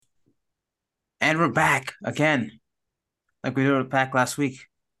And we're back again, like we were back last week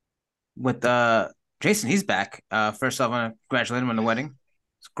with Jason. He's back. First off, I want to congratulate him on the wedding.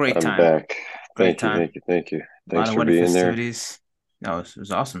 It's a great I'm time. back. Great Thank you, time. thank you, thank you. A lot Thanks of for wedding being there. festivities. No, it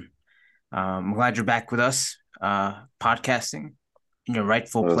was awesome. I'm glad you're back with us, podcasting in your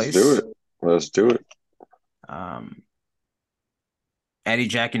rightful Let's do place. it. Let's do Yeah. it. Um, Eddie,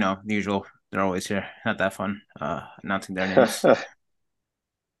 Jack, the usual. They're always here. Not that fun. Announcing their names.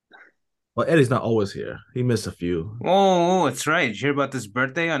 Well, Eddie's not always here. He missed a few. Oh, that's right. Did you hear about this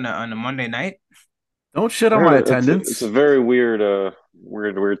birthday on a Monday night? Don't shit I on heard my it's a attendance. very weird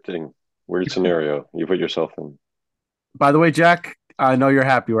thing, weird scenario you put yourself in. By the way, Jack, I know you're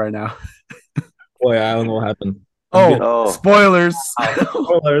happy right now. Boy, I don't know what happened. I'm Oh, getting Oh, spoilers.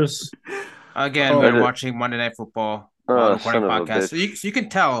 spoilers. Again, Oh, I we're did. watching Monday Night Football while recording Son a of a podcast. bitch. So you can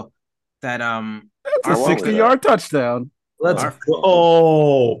tell that that's a our How long was 60 focus that? yard touchdown. Let's our go.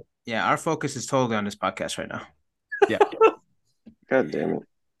 Oh, our focus is totally on this podcast right now. Yeah. God damn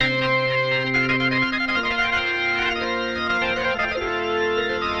it.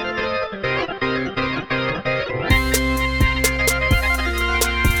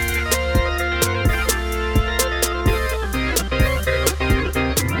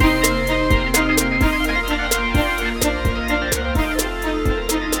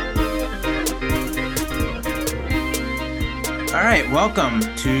 All right, welcome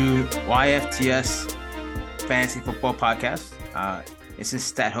to YFTS Fantasy Football Podcast. This is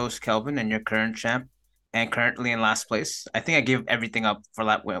stat host Kelvin and your current champ, and currently in last place. I think I gave everything up for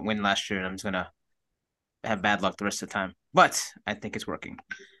that win last year, and I'm just gonna have bad luck the rest of the time. But I think it's working.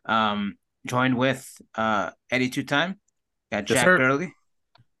 Joined with Eddie two time, got Yes, Jack sir. Gurley,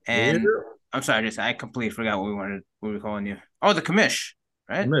 yeah. and I'm sorry, I completely forgot what we were calling you. Oh, the commish,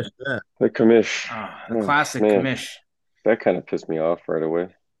 I right? missed that. The commish. The Oh, classic man, commish. that kind of pissed me off right away.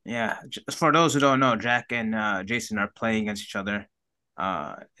 Yeah, for those who don't know, Jack and Jason are playing against each other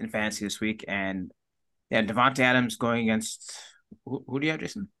in fantasy this week, and yeah, Devontae Adams going against who do you have,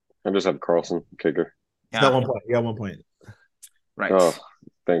 Jason? I just have Carlson, kicker. It's got Yeah, 1 point. You got 1 point. right. Oh,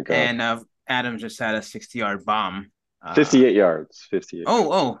 thank God. And Adams just had a 60-yard bomb. 58 yards. 58 yards.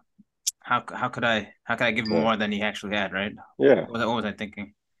 Oh, how could I give him Yeah. more than he actually had, right? Yeah. What was I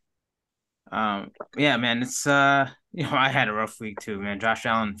thinking? Yeah, man, it's I had a rough week too, man. Josh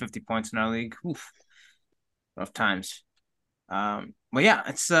Allen, 50 points in our league. Oof, rough times. But yeah,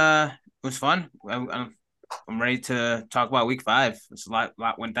 it was fun. I'm ready to talk about week five. It's a lot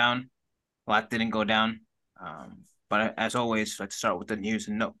went down, a lot didn't go down. But as always, let's start with the news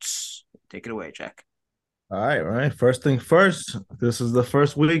and notes. Take it away, Jack. All right. First thing first. This is the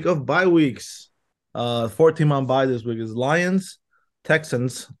first week of bye weeks. 14 on bye this week is Lions,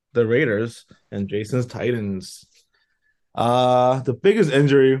 Texans, the Raiders, and Jason's Titans. The biggest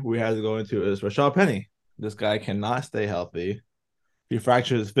injury we had to go into is Rashad Penny. This guy cannot stay healthy. He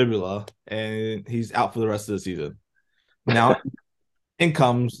fractured his fibula and he's out for the rest of the season. Now in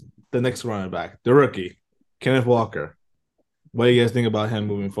comes the next running back, the rookie, Kenneth Walker. What do you guys think about him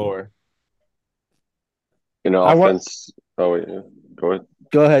moving forward? In an I want offense. Oh, wait. Go ahead.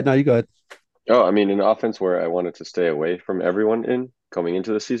 go ahead. No, you go ahead. Oh, I mean, in an offense where I wanted to stay away from everyone in coming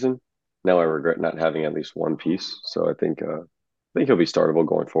into the season, now I regret not having at least one piece. So I think he'll be startable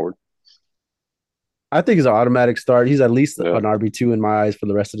going forward. I think he's an automatic start. He's at least Yeah. an RB2 in my eyes for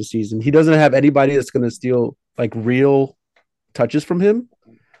the rest of the season. He doesn't have anybody that's going to steal like real touches from him.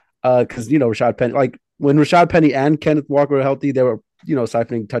 Because Rashad Penny, like when Rashad Penny and Kenneth Walker were healthy, they were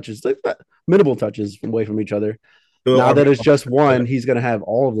siphoning touches, like minimal touches away from each other. Now that it's just one, he's going to have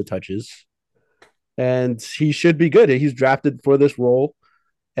all of the touches, and he should be good. He's drafted for this role,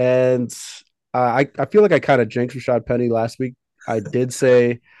 and I feel like I kind of jinxed Rashad Penny last week. I did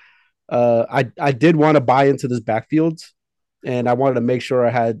say I did want to buy into this backfield, and I wanted to make sure I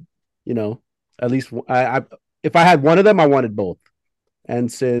had at least I if I had one of them, I wanted both.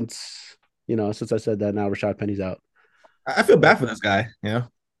 And since I said that, now Rashad Penny's out. I feel bad for this guy.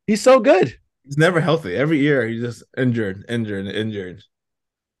 He's so good. He's never healthy. Every year he's just injured, injured, injured.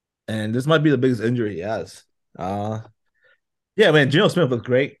 And this might be the biggest injury he has. Yeah, man, Geno Smith looked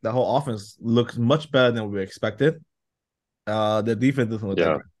great. The whole offense looks much better than we expected. The defense doesn't look that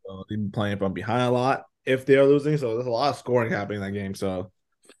Yeah. great. So they've been playing from behind a lot if they're losing. So there's a lot of scoring happening in that game. So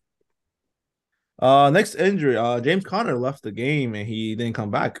next injury, James Conner left the game and he didn't come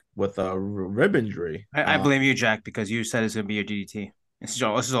back with a rib injury. I blame you, Jack, because you said it's gonna be your DDT. This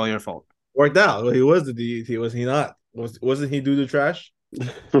is all your fault. Worked out. Well, he was the DDT, was he not? Wasn't he do the trash?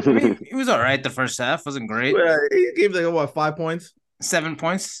 I mean, he was all right the first half. Wasn't great. Yeah, he gave like what 5 points? 7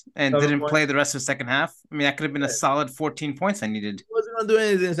 points and 7 didn't play points. the rest of the second half. I mean, that could have been a solid 14 points I needed. He wasn't gonna do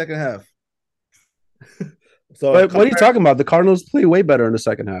anything in the second half. So But what are you talking about? The Cardinals play way better in the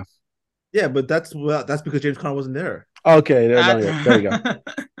second half. yeah, but that's because James Conner wasn't there. Okay, there you go.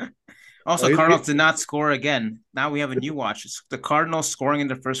 Also, Cardinals did not score again. Now we have a new watch. It's the Cardinals scoring in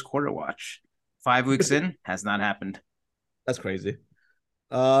the first quarter watch. 5 weeks in, has not happened. That's crazy.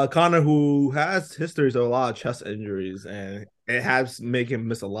 Connor, who has histories of a lot of chest injuries, and it has made him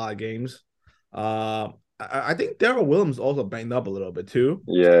miss a lot of games. I think Darrell Williams also banged up a little bit too.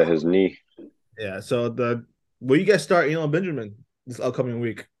 Yeah, his knee. Yeah. So will you guys start Benjamin this upcoming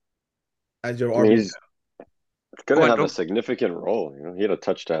week as your I mean, RB? he's going to have a significant role. You know, he had a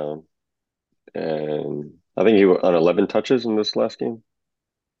touchdown, and I think he was on 11 touches in this last game.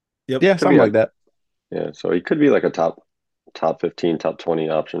 Yep. Yeah, something like that. Yeah, so he could be like a top 15, top 20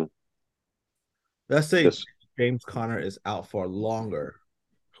 option. Let's say James Conner is out for longer.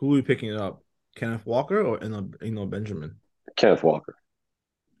 Who are we picking up? Kenneth Walker or Benjamin? Kenneth Walker.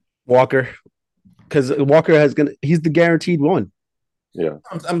 Walker, because Walker he's the guaranteed one. Yeah,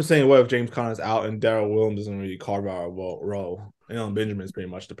 I'm saying, what if James Conner's out and Darrell Williams doesn't really carve out a role? Benjamin's pretty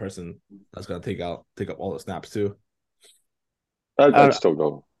much the person that's gonna take up all the snaps too. I'd still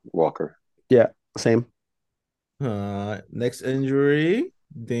go Walker. Yeah, same. Next injury,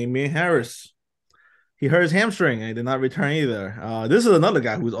 Damian Harris. He hurt his hamstring and he did not return either. This is another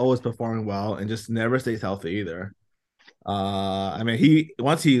guy who's always performing well and just never stays healthy either. I mean,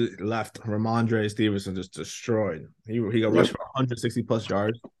 once he left, Ramondre Stevenson just destroyed. He got rushed for 160 plus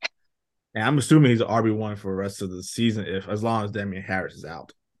yards, and I'm assuming he's an RB1 for the rest of the season as long as Damian Harris is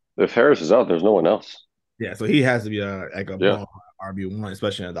out. If Harris is out, there's no one else. Yeah, so he has to be a RB1,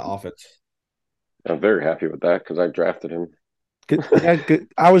 especially in the offense. I'm very happy with that because I drafted him.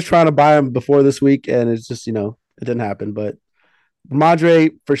 I was trying to buy him before this week, and it's just it didn't happen. But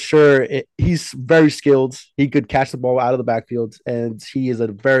Madre, for sure, he's very skilled. He could catch the ball out of the backfield, and he is a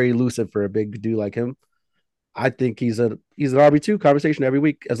very elusive for a big dude like him. I think he's an RB2 conversation every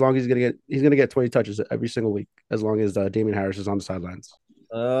week, as long as he's gonna get 20 touches every single week, as long as Damian Harris is on the sidelines.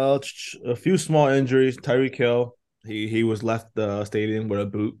 A few small injuries. Tyreek Hill, he was left the stadium with a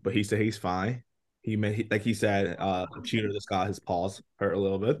boot, but he said he's fine. Like he said, the cheater just got his paws hurt a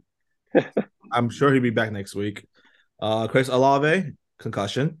little bit. I'm sure he'll be back next week. Chris Olave,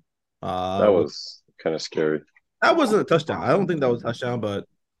 concussion. That was kind of scary. That wasn't a touchdown. I don't think that was a touchdown, but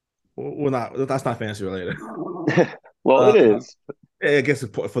that's not fantasy related. Well, it is. I guess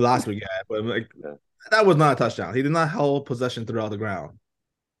for last week, yeah, but that was not a touchdown. He did not hold possession throughout the ground.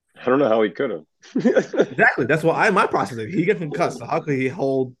 I don't know how he could have. Exactly. That's what my process is. He gets concussed. So how could he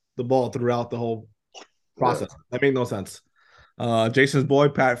hold the ball throughout the whole process? Yeah. That made no sense. Jason's boy,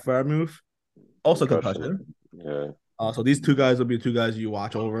 Pat Freiermuth, also concussion. Yeah. So these two guys will be two guys you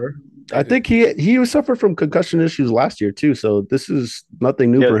watch over. I think he suffered from concussion issues last year too, so this is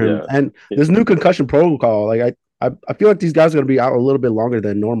nothing new for him. Yeah. And this new concussion protocol, like I feel like these guys are going to be out a little bit longer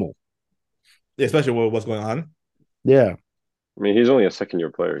than normal. Yeah, especially with what's going on. Yeah. I mean, he's only a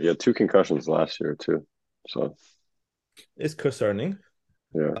second-year player. He had 2 concussions last year too, so it's concerning.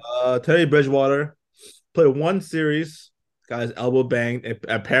 Yeah. Teddy Bridgewater played one series, got his elbow banged.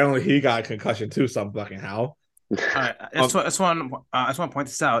 Apparently, he got a concussion too. Some fucking how. All right, I just want to point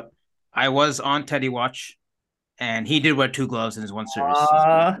this out. I was on Teddy Watch, and he did wear 2 gloves in his one series.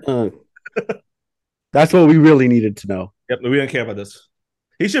 That's what we really needed to know. Yep, we didn't care about this.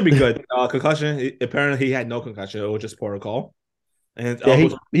 He should be good. Concussion. Apparently, he had no concussion. It was just protocol. And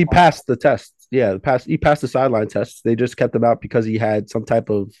he passed the test. Yeah, he passed the sideline test. They just kept him out because he had some type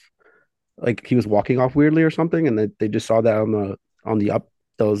of he was walking off weirdly or something, and they just saw that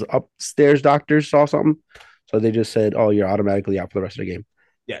those upstairs doctors saw something. So they just said, "Oh, you're automatically out for the rest of the game."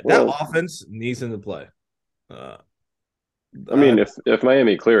 Yeah, that offense needs him to play. I mean, if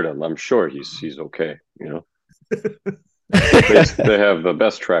Miami cleared him, I'm sure he's okay. They have the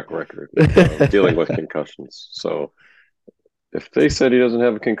best track record dealing with concussions. So if they said he doesn't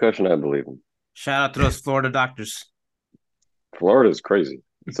have a concussion, I believe him. Shout out to those Florida doctors. Florida is crazy.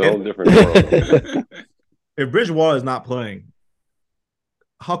 It's a whole different world. If Bridgewater is not playing,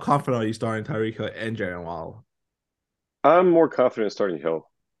 how confident are you starting Tyreek Hill and Jalen Waddle? I'm more confident starting Hill.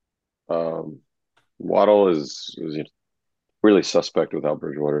 Waddle is really suspect without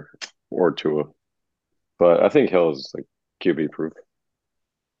Bridgewater or Tua, but I think Hill is QB proof.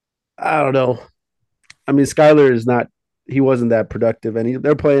 I don't know. I mean, Skyler is not. He wasn't that productive, and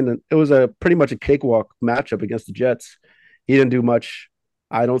they're playing. It was pretty much a cakewalk matchup against the Jets. He didn't do much.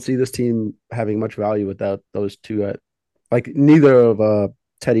 I don't see this team having much value without those two. Neither of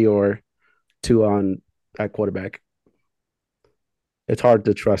Teddy or Tua at quarterback. It's hard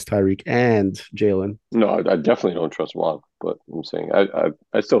to trust Tyreek and Jalen. No, I definitely don't trust Waddle, but I'm saying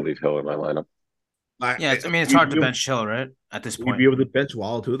I still leave Hill in my lineup. Yeah, I mean, it's hard to bench Hill, right? At this Will you point. be able to bench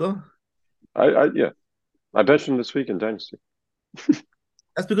Waddle too, though? Yeah. I benched him this week in Dynasty.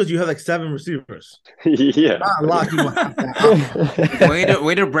 That's because you have like 7 receivers. Yeah. Not a lot of people have that.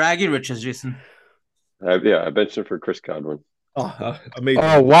 Way to brag your riches, Jason. I benched him for Chris Godwin. Amazing.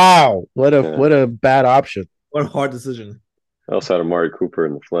 Oh wow, what Yeah. a bad option. What a hard decision. I also had Amari Cooper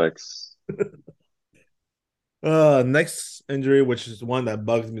in the flex. Next injury, which is one that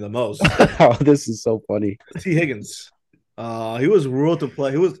bugs me the most. Oh, this is so funny. T. Higgins. He was ruled to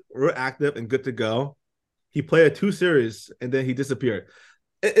play. He was real active and good to go. He played 2 series and then he disappeared.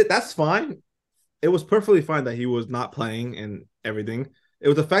 That's fine. It was perfectly fine that he was not playing and everything. It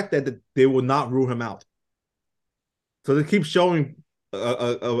was the fact that they would not rule him out. So they keep showing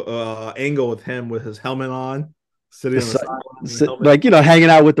a angle with him with his helmet on, sitting on the sideline, like hanging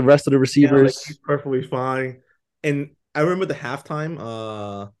out with the rest of the receivers. he's perfectly fine. And I remember the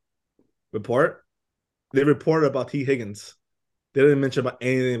halftime report. They reported about T. Higgins. They didn't mention about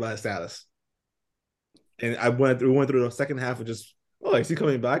anything about his status. And we went through the second half of just, is he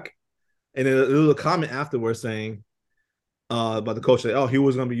coming back? And then there was a comment afterwards saying about the coach that he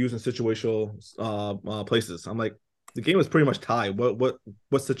was going to be used in situational places. I'm like, the game was pretty much tied. What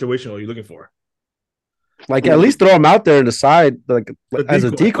situation are you looking for? Like at least throw him out there in the side, like as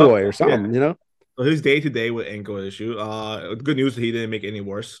a decoy or something, So his day-to-day with ankle issue. Good news, he didn't make it any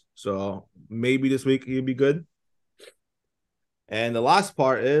worse. So maybe this week he'll be good. And the last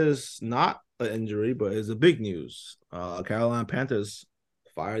part is not an injury, but is a big news. Carolina Panthers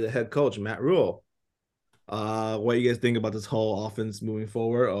fired the head coach, Matt Rule. What do you guys think about this whole offense moving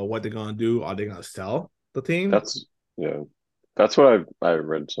forward, or what they're gonna do? Are they gonna sell the team? That's what I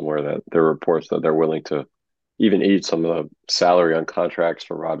read somewhere, that there are reports that they're willing to even eat some of the salary on contracts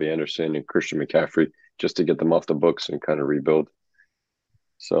for Robbie Anderson and Christian McCaffrey just to get them off the books and kind of rebuild.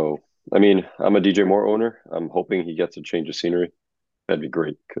 So, I mean, I'm a DJ Moore owner. I'm hoping he gets a change of scenery. That'd be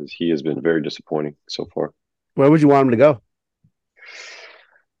great because he has been very disappointing so far. Where would you want him to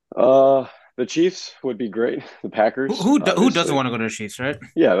go? The Chiefs would be great. The Packers. Who doesn't want to go to the Chiefs, right?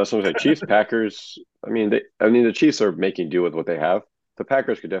 Yeah, that's what I'm saying. Chiefs, Packers. I mean, the Chiefs are making do with what they have. The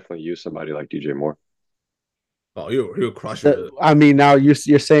Packers could definitely use somebody like DJ Moore. Oh, he'll crush it. I mean, now you're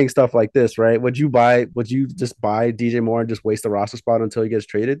saying stuff like this, right? Would you just buy DJ Moore and just waste the roster spot until he gets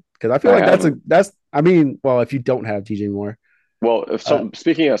traded? Because I feel like if you don't have DJ Moore. Well,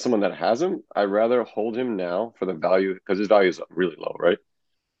 speaking as someone that has him, I'd rather hold him now for the value, because his value is really low, right?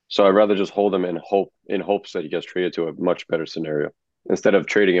 So I'd rather just hold him in hopes that he gets traded to a much better scenario instead of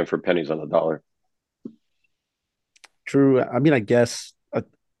trading him for pennies on the dollar. True. I mean, I guess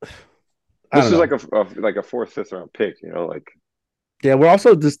this is like a 4th, 5th round pick, Yeah,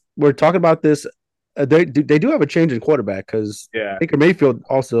 we're talking about this. They do have a change in quarterback because Baker Mayfield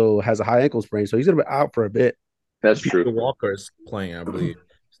also has a high ankle sprain, so he's gonna be out for a bit. That's true. Walker is playing, I believe.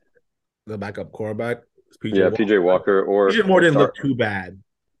 The backup quarterback. PJ Walker or PJ Moore didn't look too bad.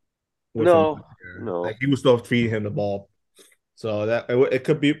 No. Like he was still feeding him the ball, so that it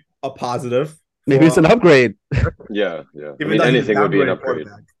could be a positive. Maybe it's an upgrade. Yeah. I mean, anything would be an upgrade.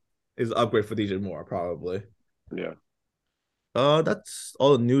 Is an upgrade for DJ Moore, probably. Yeah. That's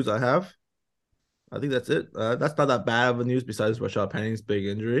all the news I have. I think that's it. That's not that bad of a news besides Rashad Penny's big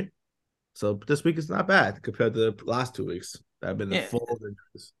injury. So this week is not bad compared to the last 2 weeks that have been full of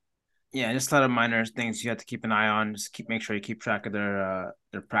injuries. Yeah, just a lot of minor things you have to keep an eye on. Just make sure you keep track of their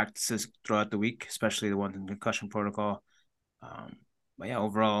practices throughout the week, especially the ones in concussion protocol. But yeah,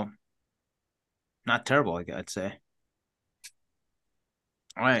 overall, not terrible, I'd say.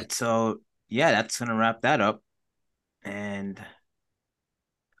 All right, so yeah, that's gonna wrap that up. And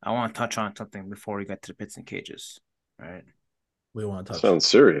I want to touch on something before we get to the pits and cages. All right. We want to touch. Sounds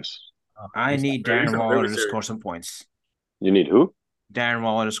serious. I need Darren Waller to score some points. You need who? Darren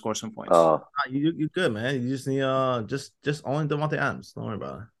Waller to score some points. You're good, man. You just need just only Davante Adams. Don't worry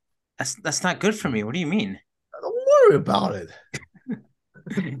about it. That's not good for me. What do you mean? Don't worry about it.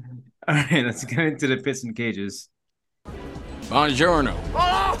 All right, let's get into the pits and cages. Buongiorno.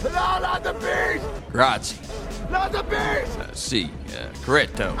 Oh, no, not the beast! Grazie. Not the beast!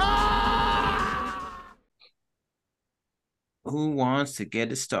 Corretto. Who wants to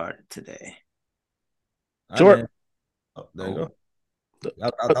get it started today? Sure. There you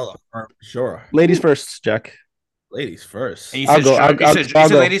go. Sure. Ladies first, Jack. Ladies first. And you said you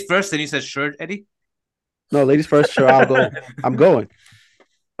said ladies first, then you said sure, Eddie? No, ladies first. Sure, I'll go. I'm going.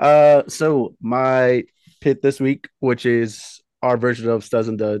 So my pit this week, which is our version of Studs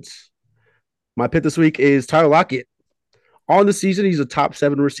and Duds. My pit this week is Tyler Lockett. On the season, he's a top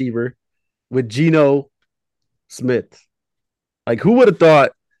 7 receiver with Geno Smith. Like, who would have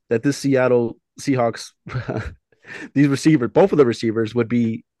thought that this Seattle Seahawks, these receivers, both of the receivers would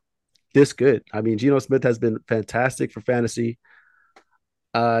be this good. I mean, Geno Smith has been fantastic for fantasy.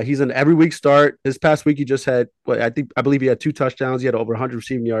 He's an every week start. This past week, he just had I believe he had 2 touchdowns. He had over 100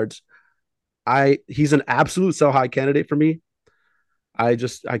 receiving yards. He's an absolute sell high candidate for me. I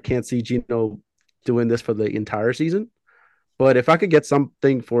can't see Geno doing this for the entire season. But if I could get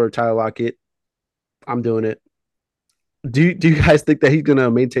something for Tyler Lockett, I'm doing it. Do you guys think that he's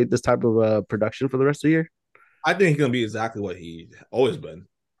gonna maintain this type of production for the rest of the year? I think he's gonna be exactly what he always been.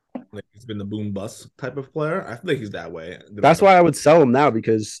 Like he's been the boom bust type of player. I think he's that way. That's why I would sell him now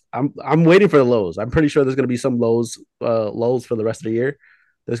because I'm waiting for the lows. I'm pretty sure there's gonna be some lows for the rest of the year.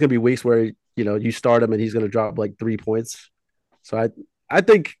 There's gonna be weeks where you start him and he's gonna drop like 3 points. So I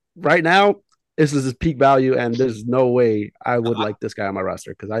think right now this is his peak value, and there's no way I would like this guy on my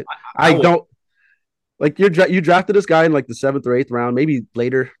roster because I don't like you drafted this guy in like the 7th or 8th round, maybe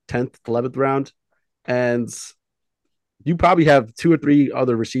later 10th, 11th round, and you probably have 2 or 3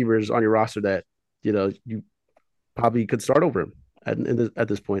 other receivers on your roster that you probably could start over him at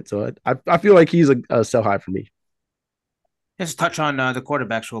this point. So I feel like he's a sell high for me. Just touch on the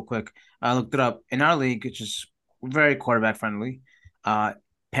quarterbacks real quick. I looked it up in our league, which is very quarterback friendly.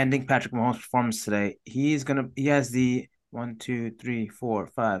 Pending Patrick Mahomes' performance today, he has the 1, 2, 3, 4,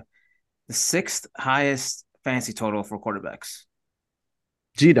 5, the 6th highest fantasy total for quarterbacks.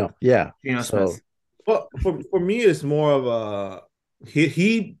 Geno Smith. Well, for me, it's more of a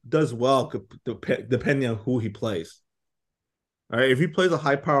he does well depending on who he plays. All right, if he plays a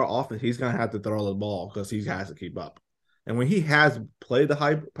high power offense, he's gonna have to throw the ball because he has to keep up. And when he has played the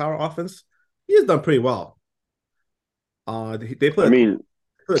high power offense, he has done pretty well. They play. I mean,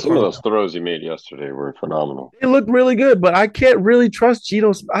 some of those throws he made yesterday were phenomenal. It looked really good, but I can't really trust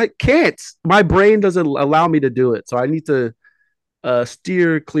Geno. I can't. My brain doesn't allow me to do it, so I need to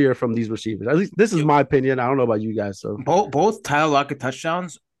steer clear from these receivers. At least this is my opinion. I don't know about you guys. So both Tyler Lockett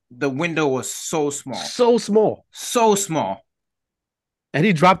touchdowns, the window was so small, and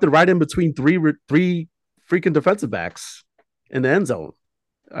he dropped it right in between three freaking defensive backs in the end zone.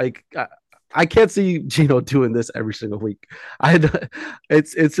 Like I can't see Geno doing this every single week.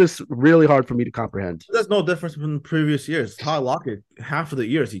 It's just really hard for me to comprehend. There's no difference from previous years. Tyler Lockett, half of the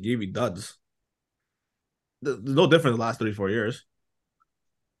years he gave you duds. There's no difference in the last 34 years.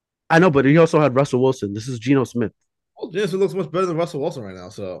 I know, but he also had Russell Wilson. This is Geno Smith. Well, Geno Smith looks much better than Russell Wilson right now,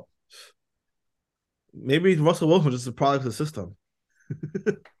 so maybe Russell Wilson is just a product of the system.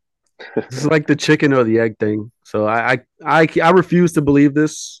 This is like the chicken or the egg thing. So I refuse to believe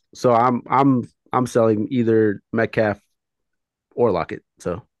this. So I'm selling either Metcalf or Lockett.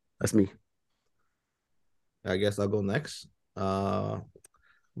 So that's me. I guess I'll go next.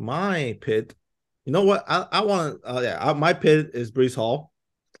 My pit. You know what? I want. My pit is Breece Hall.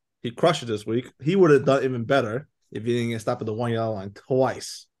 He crushed it this week. He would have done even better if he didn't get stopped at the 1 yard line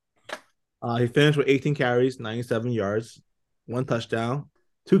twice. He finished with 18 carries, 97 yards, 1 touchdown.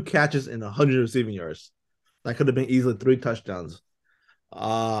 2 catches and 100 receiving yards. That could have been easily 3 touchdowns.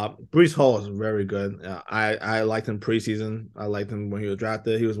 Breece Hall is very good. I liked him preseason. I liked him when he was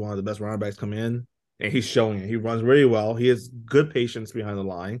drafted. He was one of the best running backs coming in, and he's showing it. He runs really well. He has good patience behind the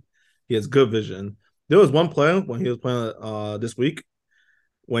line. He has good vision. There was one play when he was playing this week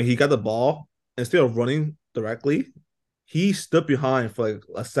when he got the ball, instead of running directly, he stood behind for like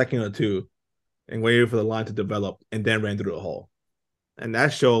a second or 2 and waited for the line to develop and then ran through the hole. And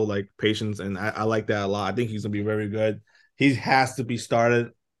that showed like patience, and I like that a lot. I think he's gonna be very good. He has to be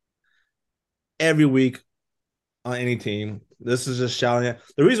started every week on any team. This is just shouting it.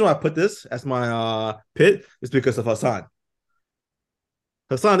 The reason why I put this as my pit is because of Hassan.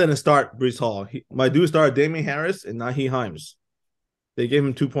 Hassan didn't start Breece Hall. My dude started Damian Harris and Naheem Hines. They gave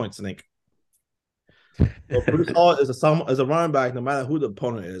him 2 points, I think. So Breece Hall is a running back, no matter who the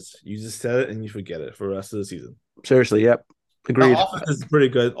opponent is. You just set it and you forget it for the rest of the season. Seriously, yep. Agreed. The offense is pretty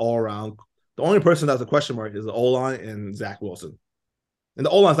good all around. The only person that's a question mark is the O-line and Zach Wilson. And the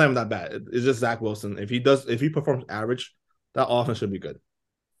O-line's not even that bad. It's just Zach Wilson. If he performs average, that offense should be good.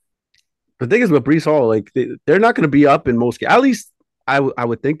 The thing is with Breece Hall, like they're not going to be up in most games. At least I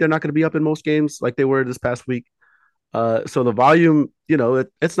would think they're not going to be up in most games like they were this past week. So the volume,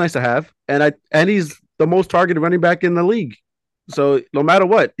 it's nice to have, and he's the most targeted running back in the league. So no matter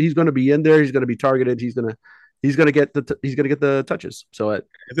what, he's going to be in there. He's going to be targeted. He's gonna get the touches. So it's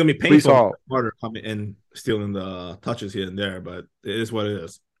gonna be painful harder coming in stealing the touches here and there, but it is what it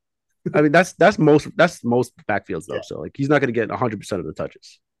is. I mean, that's most backfields though. Yeah. So like he's not gonna get 100% of the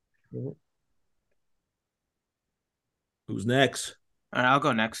touches. Who's next? All right, I'll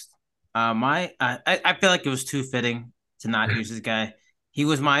go next. I feel like it was too fitting to not use this guy. He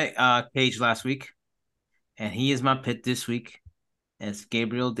was my cage last week, and he is my pit this week. And it's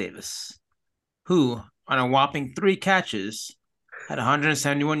Gabriel Davis, who on a whopping 3 catches had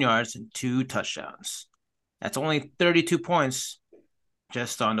 171 yards and 2 touchdowns. That's only 32 points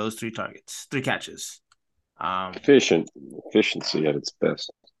just on those 3 catches. Efficiency at its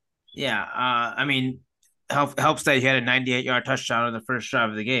best. Yeah, I mean, helps that he had a 98-yard touchdown on the first drive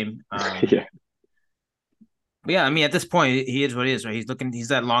of the game. Yeah. But yeah, I mean, at this point, he is what he is, right? He's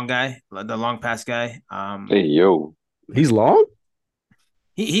that long guy, the long pass guy. Hey, yo. He's long?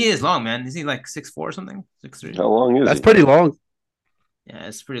 He is long, man. Is he like 6'4" or something? 6'3"? How long is That's he? pretty long. Yeah,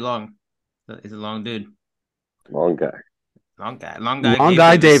 it's pretty long. He's a long dude. Long guy. Long guy. Long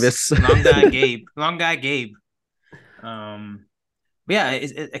guy Davis. Long guy Gabe. Long guy Gabe. But yeah,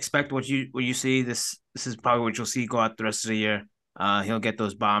 expect what you see. This is probably what you'll see go out the rest of the year. He'll get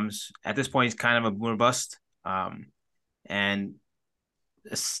those bombs. At this point, he's kind of a boomer bust. And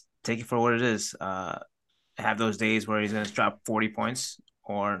just take it for what it is. Have those days where he's going to drop 40 points,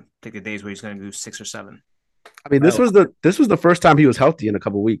 or take the days where he's going to do 6 or 7. I mean, this was the first time he was healthy in a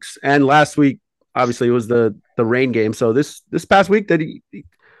couple of weeks, and last week obviously it was the rain game. So this past week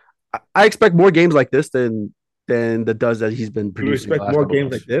I expect more games like this than the does that he's been producing. You expect more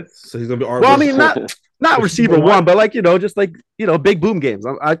games like this, so he's gonna be. Well, I mean, not receiver one, but like just like big boom games.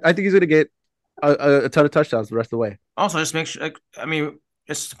 I think he's gonna get a ton of touchdowns the rest of the way. Also, just make sure.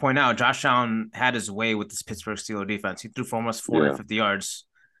 Just to point out, Josh Allen had his way with this Pittsburgh Steelers defense. He threw for almost 450 yards.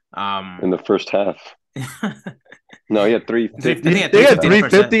 In the first half. No, he had 350. They had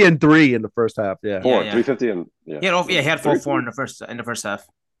 350 and 3 in the first half. Yeah. 350 and he had 4 in the first half.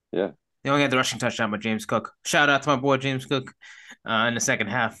 Yeah. They only had the rushing touchdown by James Cook. Shout out to my boy James Cook in the second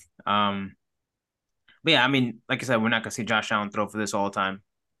half. But yeah, I mean, like I said, we're not gonna see Josh Allen throw for this all the time.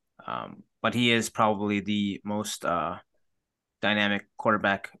 But he is probably the most dynamic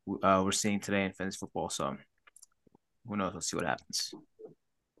quarterback we're seeing today in fantasy football. So who knows? We'll see what happens.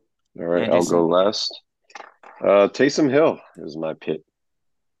 All right, I'll go last. Taysom Hill is my pick.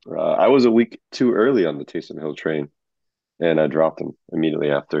 I was a week too early on the Taysom Hill train, and I dropped him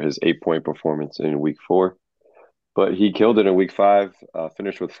immediately after his 8-point performance in week 4. But he killed it in week 5,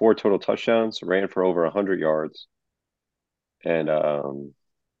 finished with 4 total touchdowns, ran for over 100 yards. And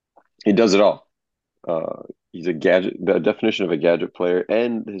he does it all. He's a gadget, the definition of a gadget player.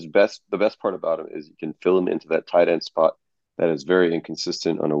 And the best part about him is you can fill him into that tight end spot that is very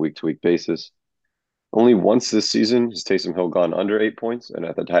inconsistent on a week-to-week basis. Only once this season has Taysom Hill gone under 8 points, and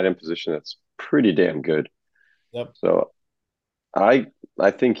at the tight end position, that's pretty damn good. Yep. So I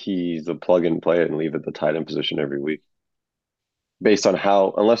think he's a plug and play and leave at the tight end position every week. Based on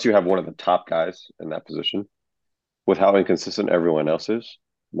unless you have one of the top guys in that position, with how inconsistent everyone else is,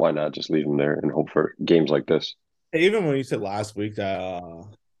 why not just leave him there and hope for games like this? Even when you said last week that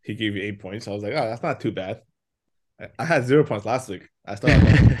he gave you 8 points, I was like, oh, that's not too bad. I had 0 points last week. I still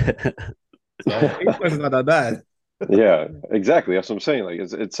had so 8 points is not that bad. Yeah, exactly. That's what I'm saying. Like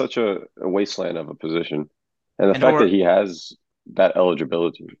it's such a wasteland of a position, and the fact that he has that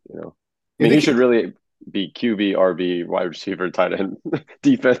eligibility, I mean, he should really be QB, RB, wide receiver, tight end,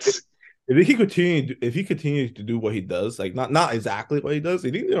 defense. If he continues to do what he does, like not exactly what he does,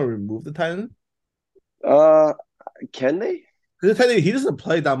 you think they'll remove the tight end? Can they? Because the tight end, he doesn't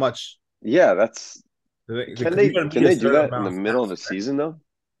play that much. Yeah, that's. Can they do that in the middle of the season though?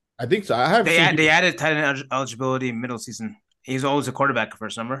 I think so. They added tight end eligibility middle season. He's always a quarterback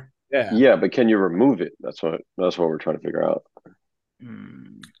first number. Yeah, but can you remove it? That's what we're trying to figure out.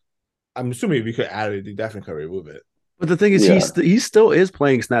 I'm assuming if you could add it, you definitely could remove it. But the thing is, he still is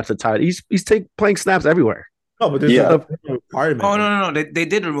playing snaps at tight. He's playing snaps everywhere. No, but there's a requirement. Oh no! They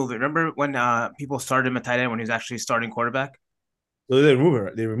did remove it. Remember when people started him at tight end when he was actually starting quarterback? So they removed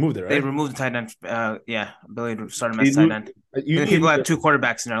it. They removed it, right? They removed the tight end. Billy started him as tight end. People had 2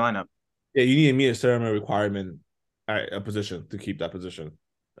 quarterbacks in their lineup. Yeah, you need to meet a certain requirement at a position to keep that position.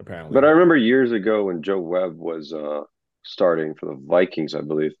 Apparently, but I remember years ago when Joe Webb was starting for the Vikings, I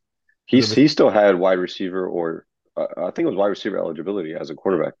believe he still had wide receiver or I think it was wide receiver eligibility as a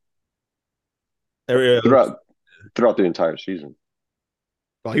quarterback throughout the entire season.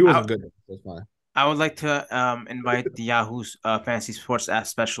 Well, he wasn't good. That's fine. I would like to invite the Yahoo's fantasy sports app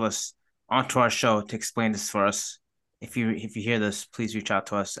specialist onto our show to explain this for us. If you hear this, please reach out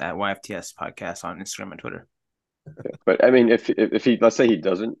to us at YFTS Podcast on Instagram and Twitter. But I mean, if he, let's say he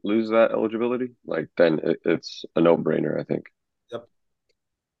doesn't lose that eligibility, like then it's a no-brainer, I think. Yep.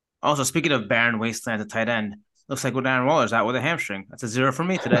 Also, speaking of barren wasteland at tight end, looks like Darren Waller's out with a hamstring. That's a 0 for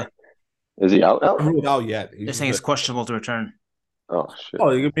me today. Is he out? Not ruled out yet. They're saying it's questionable to return. Oh shit! Oh,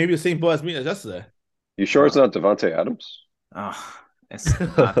 maybe the same boy as me as yesterday. You sure it's not Devontae Adams? Oh, It's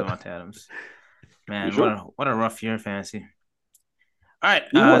not Devontae Adams. Man, sure? what a rough year fantasy. All right,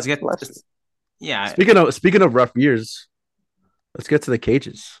 Yeah, let's get. last- Yeah, Speaking of rough years, let's get to the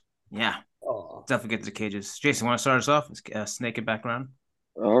cages. yeah, Oh. definitely get to the cages. Jason, want to start us off? Let's snake it back around.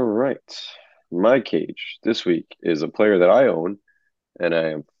 All right. My cage this week is a player that I own, and I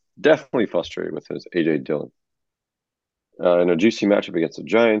am definitely frustrated with his AJ Dillon. In a juicy matchup against the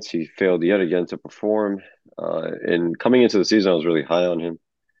Giants, he failed yet again to perform. And coming into the season, I was really high on him,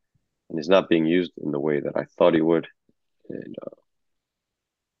 and he's not being used in the way that I thought he would. And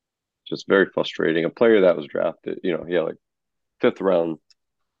just very frustrating. A player that was drafted, he had like fifth round.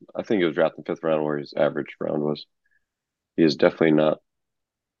 I think he was drafted fifth round where his average round was. He is definitely not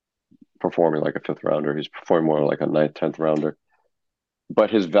performing like a fifth rounder. He's performing more like a ninth, 10th rounder. But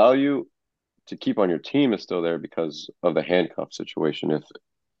his value to keep on your team is still there because of the handcuff situation.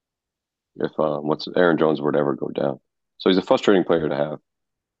 If what's Aaron Jones would ever go down, so he's a frustrating player to have.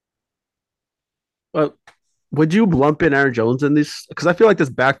 But would you lump in Aaron Jones in this? Because I feel like this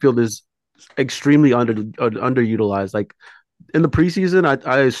backfield is extremely underutilized. Like in the preseason,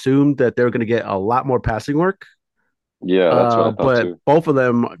 I assumed that they were going to get a lot more passing work. Yeah, that's what I thought But too. both of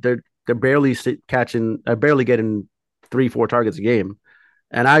them, they're barely barely getting 3-4 targets a game,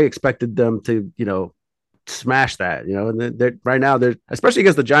 and I expected them to smash that. And they're right now they're especially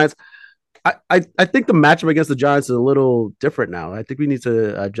against the Giants. I think the matchup against the Giants is a little different now. I think we need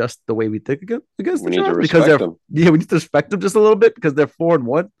to adjust the way we think against We the need to Giants because respect them. we need to respect them just a little bit because they're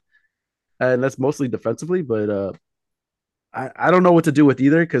 4-1, and that's mostly defensively. But I don't know what to do with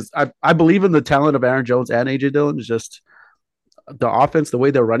either because I believe in the talent of Aaron Jones and AJ Dillon. It's just the offense, the way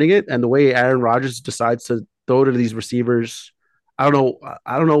they're running it, and the way Aaron Rodgers decides to throw to these receivers. I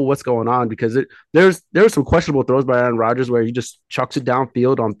don't know what's going on because there's some questionable throws by Aaron Rodgers where he just chucks it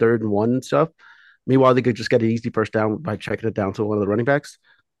downfield on 3rd and 1 and stuff. Meanwhile, they could just get an easy first down by checking it down to one of the running backs.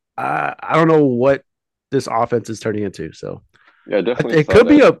 I don't know what this offense is turning into. So Yeah, definitely.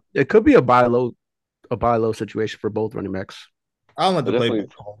 it could be a buy low situation for both running backs. I don't like the Definitely.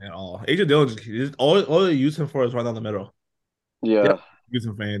 play calling at all. AJ Dillon, all they use him for is right down the middle. Yeah, Yep. Use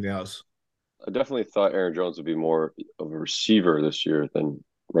him for anything else. I definitely thought Aaron Jones would be more of a receiver this year than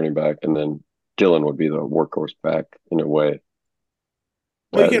running back, and then Dillon would be the workhorse back in a way.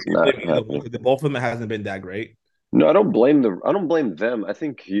 Well, That you is can't not really blame happening. either. Both of them hasn't been that great. No, I don't blame them. I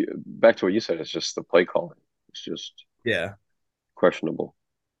think back to what you said. It's just the play calling. It's just Yeah. questionable.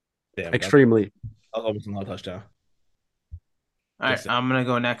 Yeah. Extremely. That's almost another touchdown. All right, Yes, I'm gonna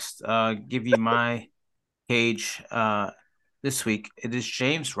go next. Give you my cage. This week it is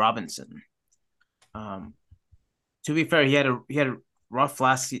James Robinson. To be fair, he had a rough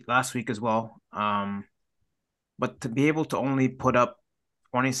last week as well. But to be able to only put up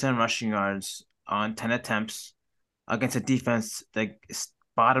 27 rushing yards on 10 attempts against a defense that is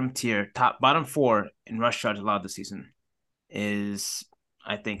bottom 4 in rush yards allowed this season is,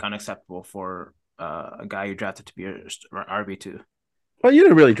 I think, unacceptable for a guy you drafted to be your RB2. Well, you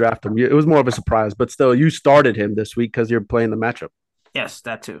didn't really draft him. It was more of a surprise, but still, you started him this week because you're playing the matchup. Yes,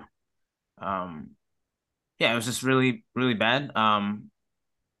 that too. Yeah, it was just really, really bad.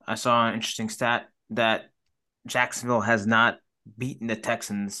 I saw an interesting stat that Jacksonville has not beaten the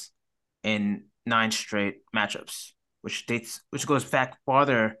Texans in 9 straight matchups, which goes back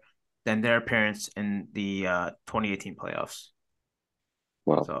farther than their appearance in the 2018 playoffs.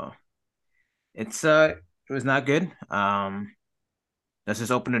 Wow. So it was not good. Does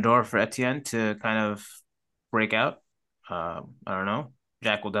this open the door for Etienne to kind of break out? I don't know.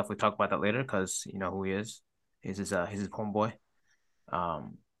 Jack will definitely talk about that later because you know who he is. He's his homeboy.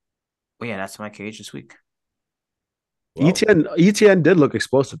 But yeah, that's my cage this week. Well, ETN did look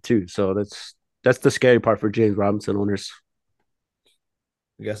explosive too, so that's the scary part for James Robinson owners.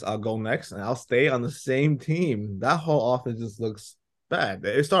 I guess I'll go next, and I'll stay on the same team. That whole offense just looks bad.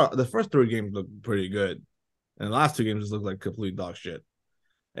 The first 3 games looked pretty good, and the last 2 games just looked like complete dog shit.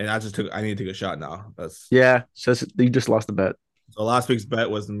 And I need to take a shot now. Yeah, so you just lost the bet. So last week's bet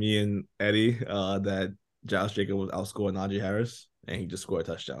was me and Eddie that Josh Jacob was outscoring Najee Harris, and he just scored a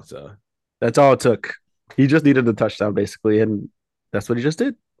touchdown. So that's all it took. He just needed the touchdown basically, and that's what he just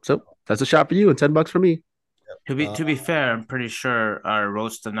did. So that's a shot for you and $10 for me. To be fair, I'm pretty sure our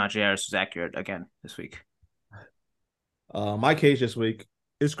roast of Najee Harris was accurate again this week. My case this week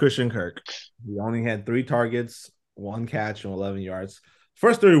is Christian Kirk. He only had 3 targets, 1 catch, and 11 yards.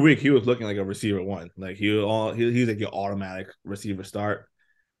 First 3 week, he was looking like a receiver 1. Like he's like your automatic receiver start.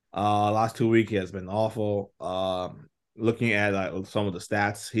 Last 2 weeks he has been awful. Looking at some of the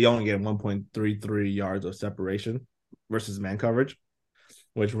stats, he only get 1.33 yards of separation versus man coverage.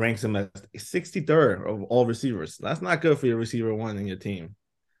 which ranks him as 63rd of all receivers. That's not good for your receiver one in your team.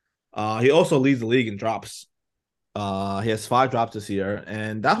 He also leads the league in drops. He has 5 drops this year,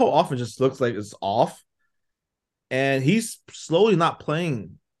 and that whole offense just looks like it's off. And he's slowly not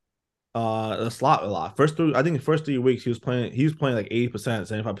playing the slot a lot. I think the first 3 weeks he was playing like 80%,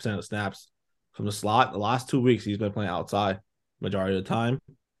 75% of the snaps from the slot. The last 2 weeks he's been playing outside majority of the time.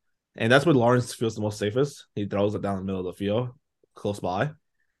 And that's where Lawrence feels the most safest. He throws it down the middle of the field, close by.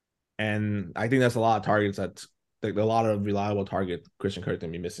 And I think that's a lot of targets that like a lot of reliable target Christian Kirk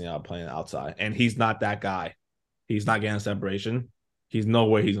can be missing out playing outside. And he's not that guy. He's not getting separation. He's no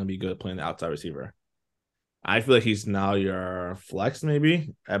way he's gonna be good playing the outside receiver. I feel like he's now your flex,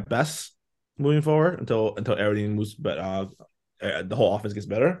 maybe at best, moving forward until everything moves, but the whole offense gets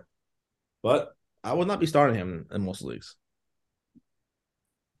better. But I would not be starting him in most leagues.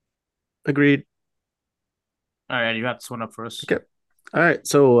 Agreed. All right, you have this one up first. Okay. All right.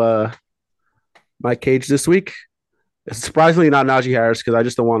 So my cage this week is surprisingly not Najee Harris because I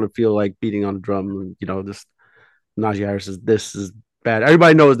just don't want to feel like beating on the drum. Just Najee Harris this is bad.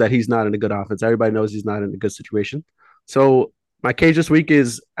 Everybody knows that he's not in a good offense. Everybody knows he's not in a good situation. So my cage this week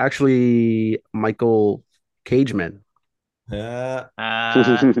is actually Michael Cageman. Yeah.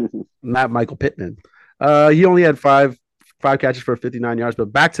 Not Michael Pittman. He only had five catches for 59 yards,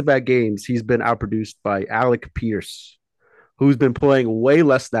 but back-to-back games, he's been outproduced by Alec Pierce, who's been playing way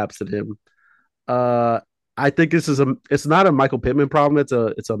less snaps than him. I think it's not a Michael Pittman problem.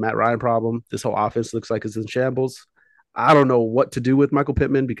 It's a Matt Ryan problem. This whole offense looks like it's in shambles. I don't know what to do with Michael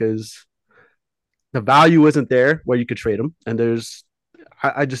Pittman because the value isn't there where you could trade him. And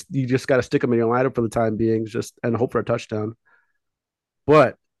you just got to stick him in your lineup for the time being, and hope for a touchdown.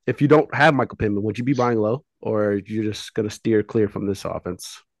 But if you don't have Michael Pittman, would you be buying low, or are you just going to steer clear from this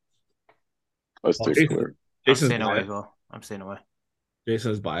offense? I steer clear. I'm staying away, Bill. I'm staying away.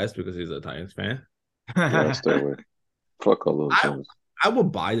 Jason's biased because he's a Titans fan. Yeah, I stay away. Fuck all those things. I will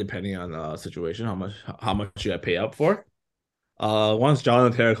buy depending on the situation, how much you got to pay up for. Once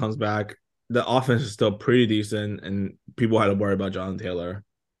Jonathan Taylor comes back, the offense is still pretty decent, and people had to worry about Jonathan Taylor,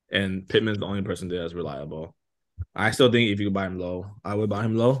 and Pittman's the only person there that's reliable. I still think if you could buy him low, I would buy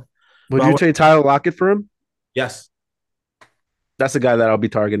him low. Would you trade Tyler Lockett for him? Yes. That's the guy that I'll be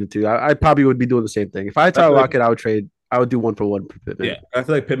targeting too. I probably would be doing the same thing. If I had Tyler Lockett, I would trade. I would do 1-for-1 for Pittman. Yeah, I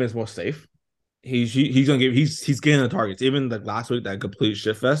feel like Pittman's more safe. He's getting the targets. Even like last week, that complete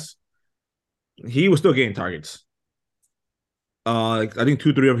shit fest, he was still getting targets. I think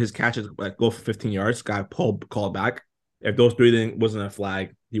 2-3 of his catches go for 15 yards. Got called back. If those 3 wasn't a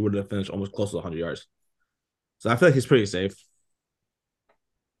flag, he would have finished almost close to 100 yards. So I feel like he's pretty safe.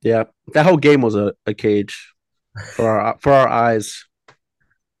 Yeah, that whole game was a cage for our eyes.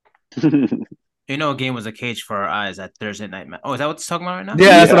 A game was a cage for our eyes at Thursday night. Oh, is that what it's talking about right now?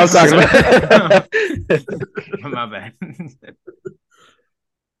 Yeah, that's what I'm talking about. My bad.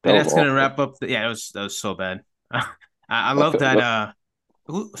 That's gonna wrap up. That was so bad. I love that.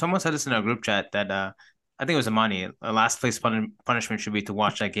 Someone said this in our group chat that I think it was Amani. The last place punishment should be to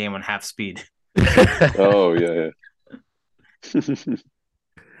watch that game on half speed. Oh yeah.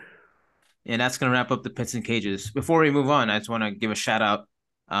 And that's gonna wrap up the pits and cages. Before we move on, I just want to give a shout out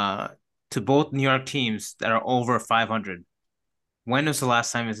to both New York teams that are over 500. When was the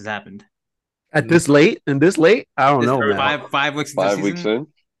last time this has happened? At this late? I don't know, man. 5 weeks into the season? Weeks in?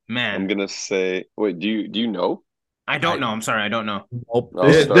 Man. I'm gonna say wait, do you know? I don't know. I'm sorry, I don't know. Nope.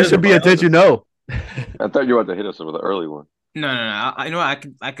 There should be a did you know. I thought you were about to hit us with an early one. No. I know I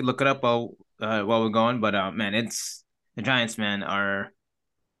could look it up while we're going, but man, it's the Giants, man, are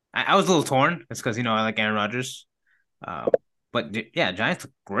I was a little torn. It's because I like Aaron Rodgers. But yeah, Giants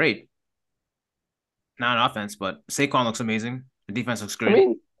look great. Not on offense, but Saquon looks amazing. The defense looks great. I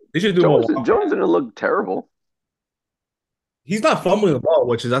mean, they should do Jones didn't look terrible. He's not fumbling the ball,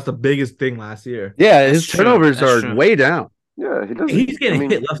 that's the biggest thing last year. Yeah, his turnovers are way down. Yeah, he doesn't. He's getting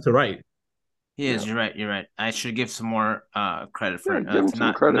hit left to right. He is. You're right. I should give some more credit for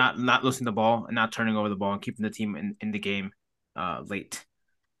not losing the ball and not turning over the ball and keeping the team in the game late.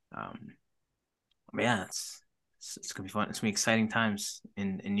 Yeah, it's gonna be fun. It's gonna be exciting times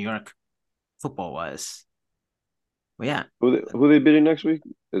in New York, football wise. Well, yeah. Who they beating next week?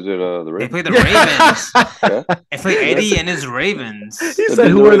 Is it the Ravens? They play the Ravens. Yeah. They play Eddie and his Ravens. He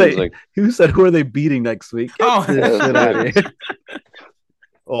said, "Who are they?" Who said, "Who are they beating next week?" Oh, I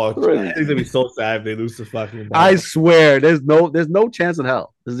think it'd be so sad if they lose the fucking ball. I swear, there's no chance in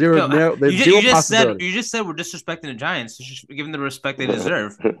hell. There's zero possibility. You just said we're disrespecting the Giants. You should give them the respect they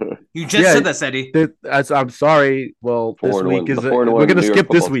deserve. You just said that, Eddie. I'm sorry. Well, this week we're gonna skip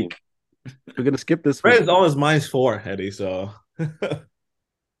this week. We're gonna skip this week. Fred's always -4, Eddie. So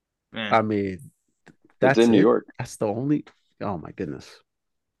Man. I mean, It's that's in New it. York. That's the only. Oh my goodness.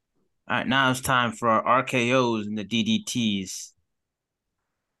 All right, now it's time for our RKOs and the DDTs.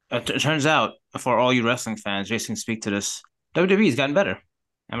 It turns out, for all you wrestling fans, Jason can speak to this. WWE's gotten better.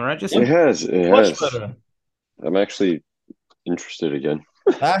 Am I right, Jason? It has. It Much has. better. I'm actually interested again.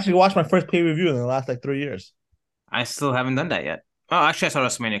 I actually watched my first pay review in the last like 3 years. I still haven't done that yet. Oh, actually, I saw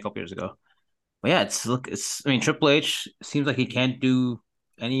WrestleMania a couple years ago. But yeah, it's. I mean, Triple H seems like he can't do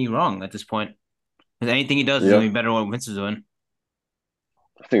any wrong at this point. Because anything he does is Yeah, gonna be better than what Vince is doing.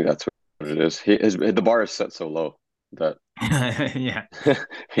 I think that's what it is. The bar is set so low that Yeah. you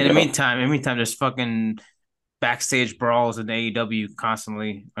In the know. meantime, there's fucking backstage brawls in AEW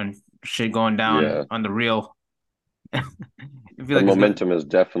constantly and shit going down Yeah, on the real. I feel the like it's gonna, momentum has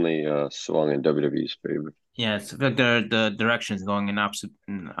definitely swung in WWE's favor. yeah, it's I feel like the direction's going in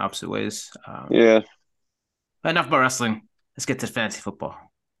opposite ways. Yeah, But enough about wrestling. Let's get to fantasy football.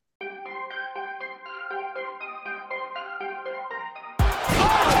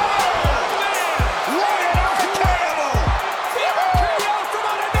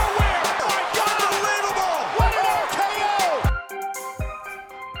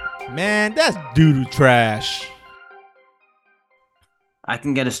 Man, that's doo-doo trash. I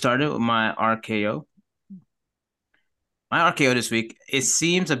can get it started with my RKO. My RKO this week, it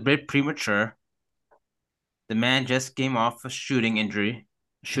seems a bit premature. The man just came off a shooting injury.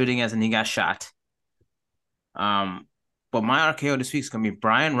 Shooting as in he got shot. But my RKO this week is gonna be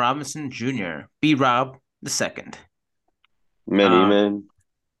Brian Robinson Jr., B Rob the second. many man.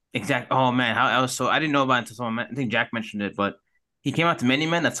 Exact. Oh man, how I was so I didn't know about it until someone. I think Jack mentioned it, but he came out to Many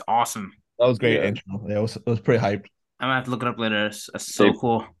Men. That's awesome. That was great Yeah. intro. Yeah, it was pretty hyped. I'm gonna have to look it up later. It's so They-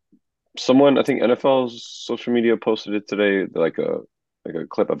 cool. Someone, I think NFL's social media posted it today, like a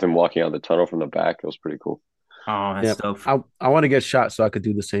clip of him walking out the tunnel from the back. It was pretty cool. Oh, that's Yeah, dope. I want to get shot so I could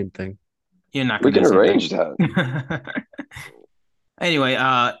do the same thing. You're not We gonna can do the arrange same that. thing. Anyway,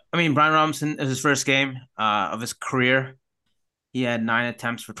 I mean Brian Robinson is his first game of his career. He had 9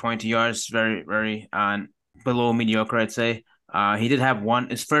 attempts for 22 yards, very, very below mediocre, I'd say. He did have one.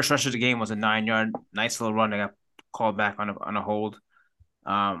 His first rush of the game was a 9 yard, nice little run that got called back on a hold.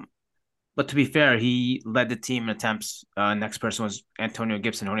 But to be fair, he led the team in attempts. Next person was Antonio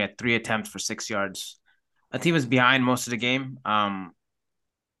Gibson, who only had 3 attempts for 6 yards. The team was behind most of the game.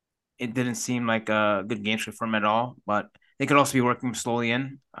 It didn't seem like a good game script for him at all, but they could also be working slowly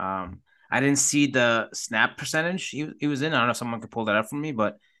in. I didn't see the snap percentage he was in. I don't know if someone could pull that up for me,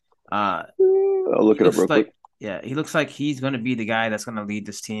 but I'll look he it up looks real like quick. yeah, he looks like he's going to be the guy that's going to lead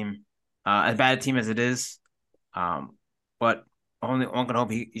this team. As bad a team as it is, but only one can hope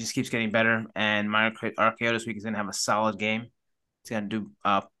he just keeps getting better. And my RKO this week is going to have a solid game. He's going to do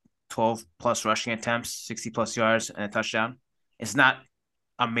 12 plus rushing attempts, 60 plus yards, and a touchdown. It's not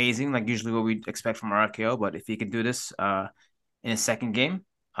amazing like usually what we expect from our RKO, but if he can do this in his second game,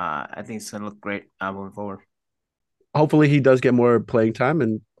 I think it's going to look great moving forward. Hopefully, he does get more playing time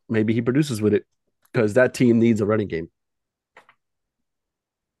and maybe he produces with it because that team needs a running game.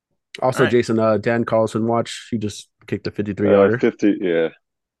 Also, Right. Jason, Dan Carlson, watch. He just kicked a 53-yarder. 50, yeah.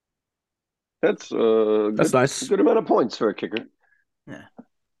 That's That's nice. good amount of points for a kicker. Yeah.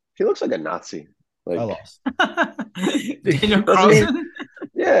 He looks like a Nazi. I Like, lost. Daniel Doesn't he? Carlson?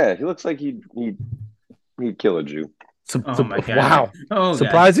 yeah, he looks like he'd kill a Jew. Oh my God. Wow. Oh,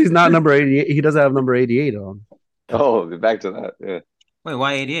 Surprised he's not number 88. He doesn't have number 88 on. Oh, back to that. Yeah. Wait,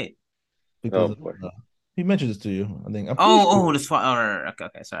 why 88? Because Oh, boy. he mentioned this to you, I think. I'm pretty Oh, this one.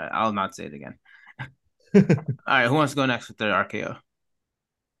 Okay, sorry. I'll not say it again. sure. All right, who wants to go next with the RKO?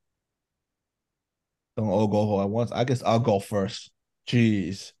 Don't all go all at once. I guess I'll go first.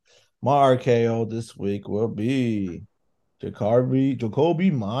 Jeez. My RKO this week will be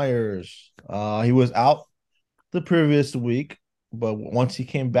Jacoby Myers. He was out the previous week, but once he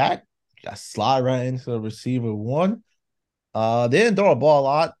came back, got slide right into the receiver one. They didn't throw the ball a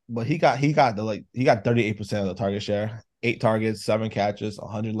lot, but he got 38% of the target share, 8 targets, 7 catches,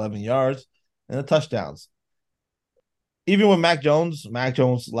 111 yards, and the touchdowns. Even with Mac Jones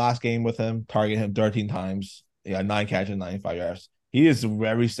last game with him, targeted him 13 times. He had 9 catches, 95 yards. He is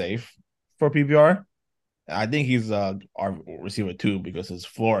very safe for PPR. I think he's our receiver too because his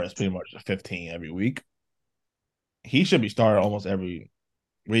floor is pretty much 15 every week. He should be started almost every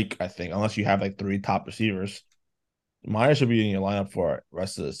week, I think, unless you have like 3 top receivers. Myers should be in your lineup for the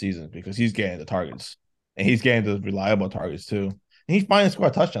rest of the season because he's getting the targets and he's getting the reliable targets too. And he's finally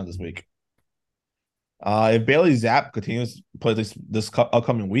scored a touchdown this week. If Bailey Zapp continues to play this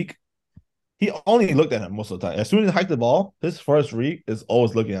upcoming week, he only looked at him most of the time. As soon as he hiked the ball, his first read is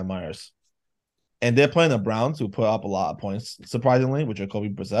always looking at Myers. And they're playing the Browns, who put up a lot of points, surprisingly, with Jacoby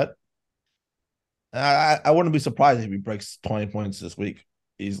Brissett. I wouldn't be surprised if he breaks 20 points this week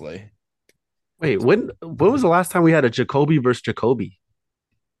easily. Wait, when was the last time we had a Jacoby versus Jacoby?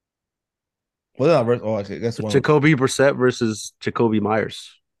 Well, I guess Jacoby Brissett versus Jacoby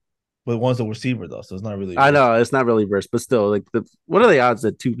Myers. But one's a receiver though, so it's not really. I know it's not really verse, but still, like what are the odds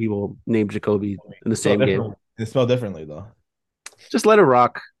that two people named Jacoby in the same game? They spell differently though. Just let it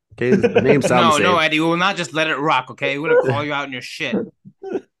rock. Okay, the name sounds no, Eddie, we will not just let it rock. Okay, we're gonna call you out in your shit.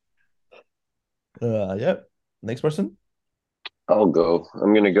 Yep. Next person. I'll go.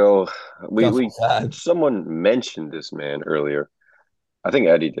 I'm gonna go. Someone mentioned this man earlier. I think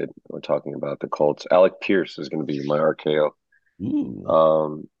Eddie did. We're talking about the Colts. Alec Pierce is going to be my RKO.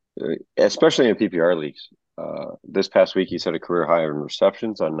 Especially in PPR leagues. This past week, he set a career high in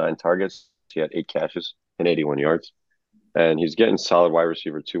receptions on 9 targets. He had 8 catches and 81 yards. And he's getting solid wide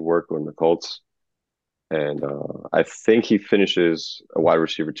receiver 2 work with the Colts. And I think he finishes a wide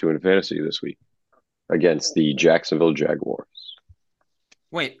receiver 2 in fantasy this week against the Jacksonville Jaguars.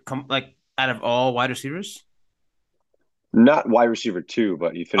 Wait, out of all wide receivers? Not wide receiver 2,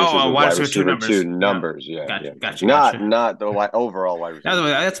 but he finishes with wide receiver 2 numbers. Yeah. Gotcha. Not the overall wide receiver.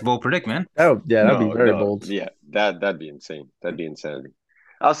 That's a bold predict, man. That'd be very bold. Yeah, that'd be insane. That'd be insanity.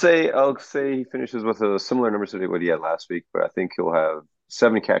 I'll say he finishes with a similar number to what he had last week, but I think he'll have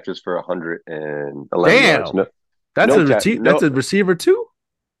 70 catches for 111 yards. No, that's a receiver too?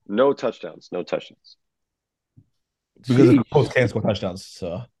 No touchdowns. Because the Colts can't score touchdowns,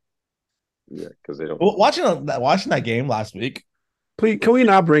 so. Yeah, because they don't. Watching that game last week. Please, can we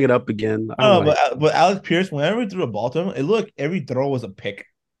not bring it up again? But Alec Pierce, whenever he threw a ball to him, it looked every throw was a pick.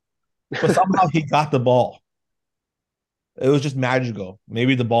 But somehow he got the ball. It was just magical.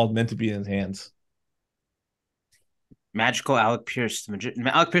 Maybe the ball's meant to be in his hands. Magical Alec Pierce,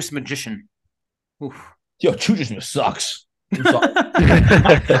 Alec Pierce, the magician. Oof. Yo, Choo just sucks. God.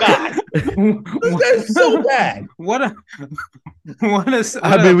 This guy's so bad. We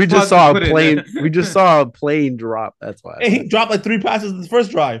just saw a plane drop. That's why. He dropped like 3 passes in the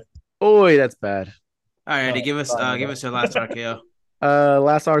first drive. Oh, that's bad. All right, Eddie, give us your last RKO.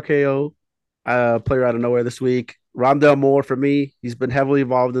 Last RKO, player out of nowhere this week. Rondale Moore for me. He's been heavily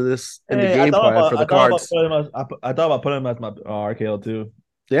involved in the game plan for the Cards. I thought about putting him as my RKO too.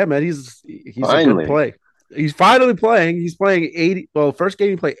 Yeah, man, he's a good play. He's finally playing. He's playing 80. Well, first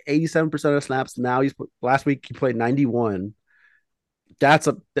game he played 87% of snaps. Now last week he played 91.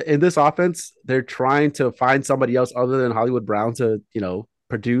 In this offense, they're trying to find somebody else other than Hollywood Brown to,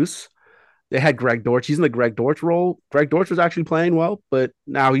 produce. They had Greg Dortch. He's in the Greg Dortch role. Greg Dortch was actually playing well, but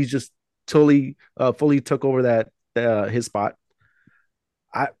now he's just totally fully took over that his spot.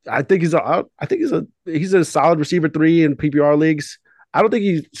 I think he's a solid receiver 3 in PPR leagues. I don't think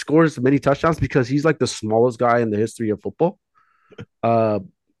he scores many touchdowns because he's like the smallest guy in the history of football. But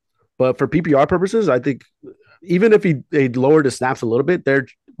for PPR purposes, I think even if they lowered the snaps a little bit,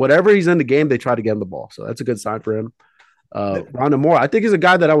 whatever he's in the game, they try to get him the ball. So that's a good sign for him. Rondale Moore, I think he's a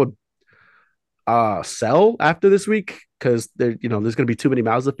guy that I would sell after this week because there's going to be too many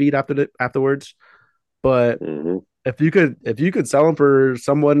mouths to feed afterwards. But if you could sell him for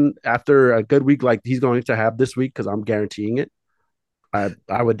someone after a good week like he's going to have this week, because I'm guaranteeing it, I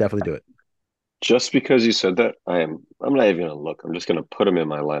would definitely do it. Just because you said that, I'm not even gonna look. I'm just gonna put him in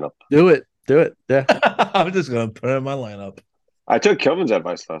my lineup. Do it. Yeah. I'm just gonna put him in my lineup. I took Kelvin's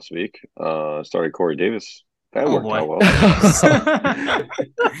advice last week. Started Corey Davis. That worked out well.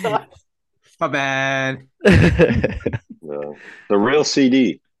 My bad. The real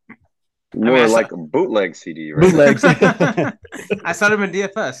CD. More like a bootleg CD, right? Bootlegs. I started him in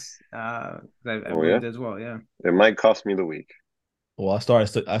DFS. I did as well. Yeah. It might cost me the week. Well, I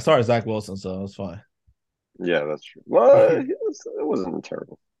started Zach Wilson, so it's fine. Yeah, that's true. Well, it wasn't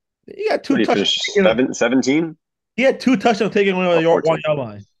terrible. He had 2 touchdowns. 17? He had 2 touchdowns taken away the 1-yard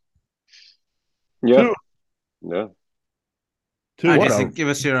line. Yeah. 2. Yeah. 2. Give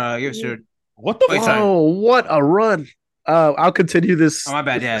us your. What the? Oh, what a run! I'll continue this. My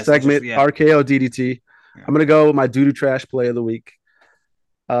bad. Yeah, segment. RKO DDT. Yeah. I'm gonna go with my doo-doo trash play of the week.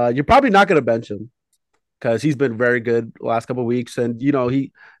 You're probably not gonna bench him because he's been very good the last couple of weeks, and you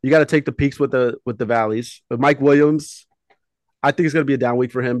got to take the peaks with the valleys. But Mike Williams, I think it's going to be a down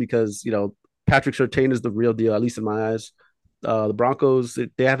week for him because Patrick Surtain is the real deal, at least in my eyes. The Broncos,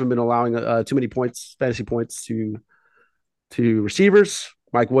 they haven't been allowing too many fantasy points to receivers.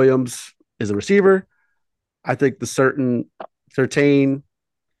 Mike Williams is a receiver. I think the Surtain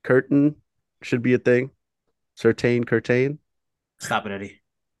curtain should be a thing. Curtain. Stop it, Eddie.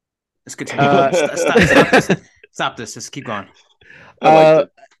 Let's continue. Stop this. Just keep going. Right?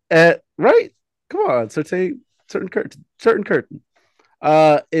 Come on, certain curtain.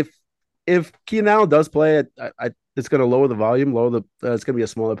 If if Keenan Allen does play, it's going to lower the volume, it's going to be a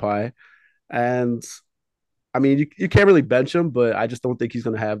smaller pie, and I mean, you can't really bench him, but I just don't think he's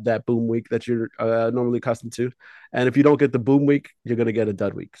going to have that boom week that you're normally accustomed to. And if you don't get the boom week, you're going to get a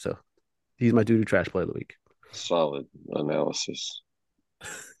dud week. So he's my doo-doo trash play of the week. Solid analysis.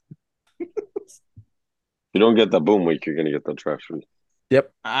 If you don't get the boom week, you're going to get the trash week.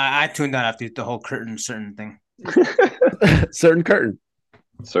 Yep. I tuned out after the whole certain thing. Certain curtain.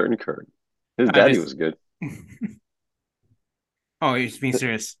 His daddy was good. Oh, he's being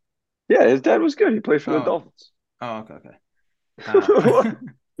serious. Yeah, his dad was good. He played for the Dolphins. Oh, okay.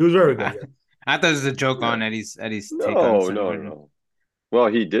 He was very good. I thought it was a joke on Eddie's take on No. Well,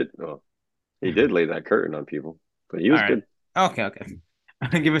 he did. Oh, he did lay that curtain on people, but he was good. Okay.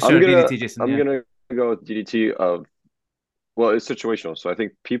 Give a shout out DDT, Jason. I'm gonna go with DDT of. Well, it's situational, so I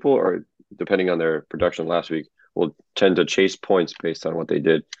think people are, depending on their production last week, will tend to chase points based on what they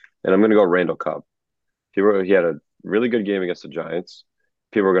did, and I'm gonna go Randall Cobb. He had a really good game against the Giants.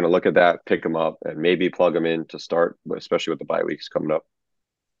 People are going to look at that, pick him up, and maybe plug him in to start, especially with the bye weeks coming up.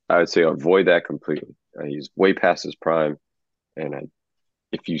 I would say avoid that completely. He's way past his prime, and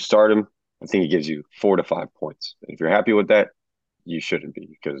if you start him, I think he gives you 4 to 5 points. And if you're happy with that, you shouldn't be,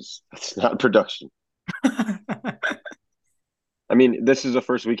 because that's not production. I mean, this is the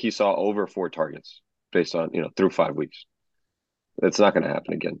first week he saw over 4 targets based on, through 5 weeks. It's not going to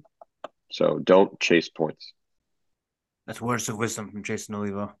happen again. So don't chase points. That's words of wisdom from Jason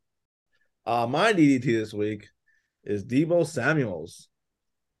Oliva. My DDT this week is Deebo Samuels.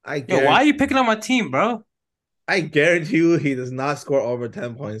 Why are you picking on my team, bro? I guarantee you he does not score over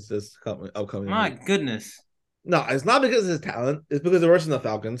 10 points this upcoming week. Goodness. No, it's not because of his talent. It's because they're versus the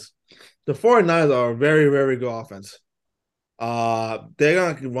Falcons. The 49ers are a very, very good offense. They're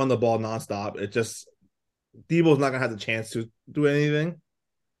going to run the ball nonstop. It just Deebo's not going to have the chance to do anything.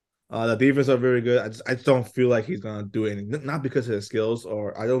 The defense are very good. I just don't feel like he's gonna do anything. Not because of his skills,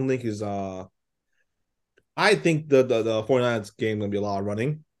 or I don't think he's I think the 49ers game gonna be a lot of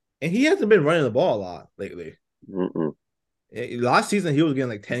running. And he hasn't been running the ball a lot lately. Last season he was getting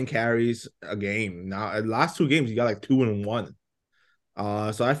like 10 carries a game. Now last 2 games he got like 2 and 1.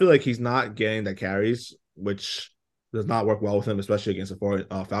 So I feel like he's not getting the carries, which does not work well with him, especially against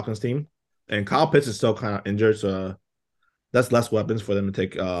the Falcons team. And Kyle Pitts is still kind of injured, so that's less weapons for them to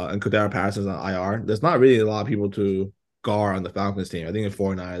take. And Kadar Patterson's on IR. There's not really a lot of people to guard on the Falcons team. I think the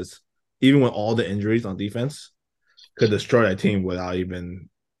 49ers, even with all the injuries on defense, could destroy that team without even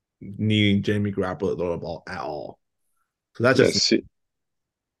needing Jimmy Garoppolo to throw the ball at all. So that's just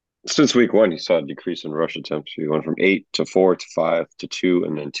since week 1, you saw a decrease in rush attempts. He went from 8 to 4 to 5 to 2,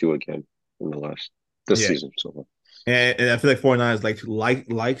 and then 2 again in the this season so far. And I feel like 49ers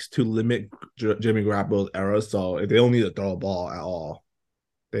likes to limit Jimmy Garoppolo's errors. So if they don't need to throw a ball at all,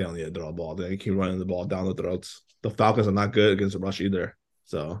 they don't need to throw a ball. They keep running the ball down the throats. The Falcons are not good against the rush either.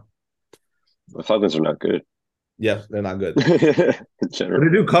 So the Falcons are not good. Yes, they're not good. But they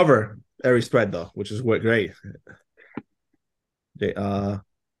do cover every spread though, which is great. And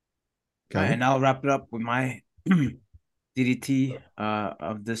I'll wrap it up with my DDT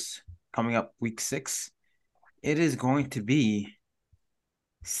of this coming up week 6. It is going to be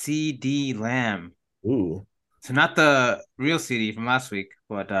CD Lamb. Ooh. So not the real CD from last week,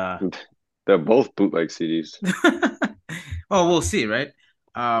 but they're both bootleg CDs. Well, we'll see, right?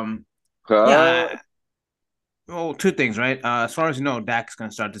 Yeah. Well, 2 things, right? As far as you know, Dak's going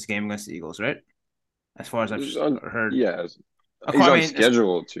to start this game against the Eagles, right? As far as I've heard. Yeah. He's on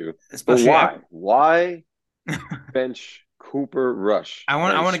schedule to. But why? Why bench Cooper Rush? I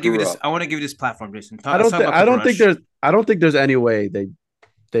want to give you this platform, Jason. I don't think there's any way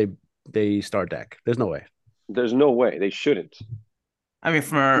they start Dak. There's no way. There's no way they shouldn't. I mean,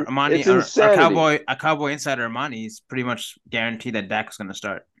 for Amani, a Cowboy insider, Amani is pretty much guaranteed that Dak is going to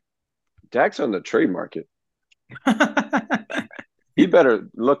start. Dak's on the trade market. He better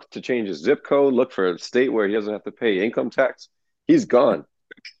look to change his zip code. Look for a state where he doesn't have to pay income tax. He's gone.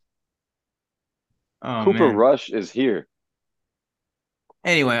 Cooper Rush is here.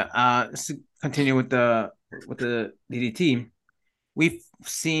 Anyway, let's continue with the DDT. We've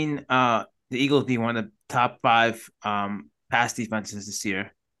seen the Eagles be one of the top 5 pass defenses this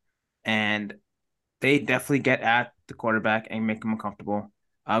year, and they definitely get at the quarterback and make him uncomfortable.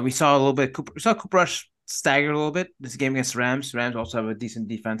 We saw a little bit. We saw Cooper Rush stagger a little bit this game against the Rams. Rams also have a decent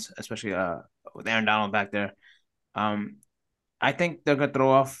defense, especially with Aaron Donald back there. I think they're gonna throw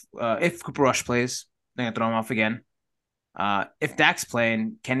off if Cooper Rush plays. They're gonna throw him off again. If Dak's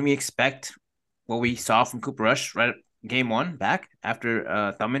playing, can we expect what we saw from Cooper Rush right game 1 back after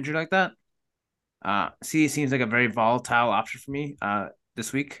a thumb injury like that? CD seems like a very volatile option for me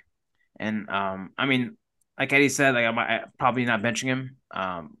this week. And I mean, like Eddie said, like I probably not benching him.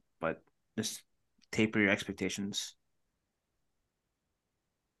 But just taper your expectations.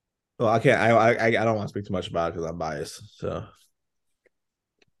 Well, I can't. I don't want to speak too much about it because I'm biased. So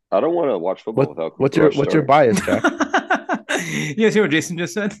I don't want to watch football without what's Cooper your Rush bias, starting. Jack? You guys hear what Jason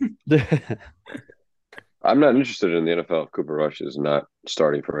just said? I'm not interested in the NFL if Cooper Rush is not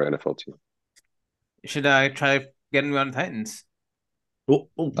starting for an NFL team. You should try getting on Titans.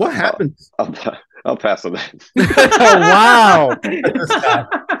 what happened? I'll pass on that. Wow.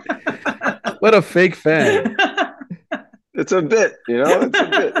 What a fake fan. It's a bit, you know. It's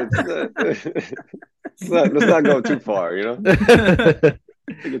a bit. Let's not go too far, you know.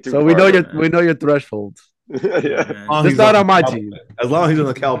 So we know your threshold. Yeah. Just not on my team. As long as he's on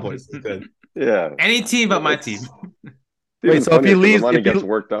the Cowboys, it's good. Yeah. Any team but my team. Wait, so if he leaves, Money gets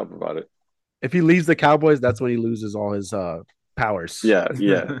worked up about it. If he leaves the Cowboys, that's when he loses all his powers. Yeah.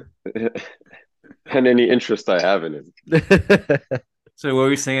 And any interest I have in him. So what were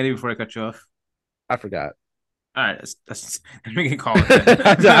you saying, Eddie, before I cut you off? I forgot. All right, that's we can call it.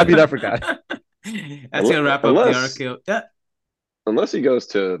 I mean, I forgot. That's gonna wrap up the RKO. Yeah. Unless he goes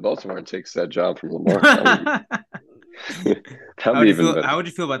to Baltimore and takes that job from Lamar. How would you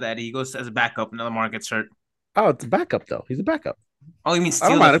feel about that, Eddie? He goes as a backup and Lamar gets hurt. Oh, it's a backup though. He's a backup. Oh, you mean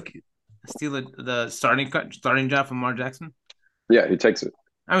steal the starting job from Lamar Jackson? Yeah, he takes it.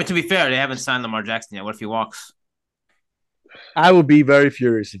 I mean, to be fair, they haven't signed Lamar Jackson yet. What if he walks? I would be very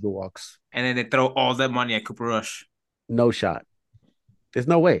furious if he walks. And then they throw all that money at Cooper Rush. No shot. There's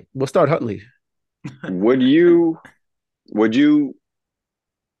no way. We'll start Huntley. Would you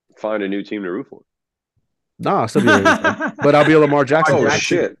find a new team to root for? No, I'll still be Ravens, but I'll be a Lamar Jackson. Oh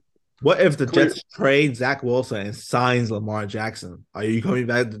shit! What if the Jets trade Zach Wilson and signs Lamar Jackson? Are you coming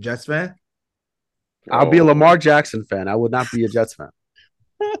back to the Jets fan? I'll be a Lamar Jackson fan. I would not be a Jets fan.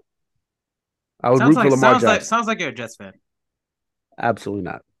 I would root for Lamar Jackson. Sounds like you're a Jets fan. Absolutely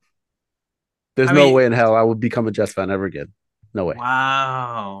not. There's no way in hell I would become a Jets fan ever again. No way.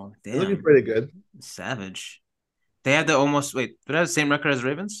 Wow. Damn. They're looking pretty good. Savage. They have they have the same record as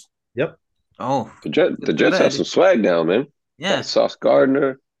Ravens? Yep. Oh. The Jets have some swag now, man. Yeah. Sauce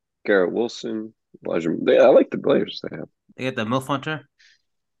Gardner, Garrett Wilson, Elijah. I like the players they have. They got the MILF Hunter.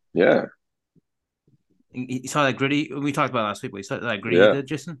 Yeah. You saw that gritty we talked about last week, but you saw that gritty he did,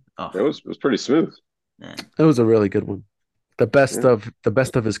 Jason? Oh. It was pretty smooth. Yeah. It was a really good one. The best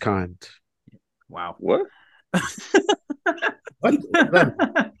of his kind. Wow. What? What?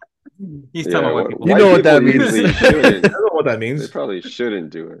 He's talking about white people. You know what that means. I don't know what that means. They probably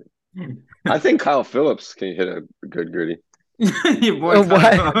shouldn't do it. I think Kyle Phillips can hit a good gritty. Your boy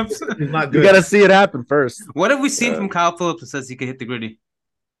Kyle Phillips. He's not good. You got to see it happen first. What have we seen from Kyle Phillips that says he can hit the gritty?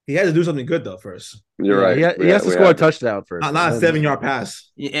 He had to do something good though first. You're right. He has to score a touchdown first. Not a 7-yard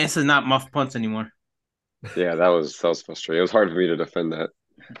pass. Yeah, this is not muff punts anymore. Yeah, that was frustrating. It was hard for me to defend that.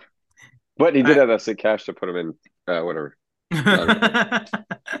 But he did have that sick cash to put him in whatever. All right,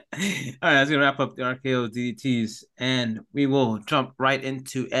 that's gonna wrap up the RKO DDTs, and we will jump right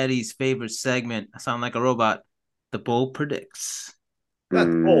into Eddie's favorite segment. I sound like a robot. The Bull Predicts. That's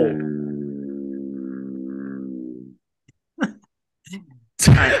old.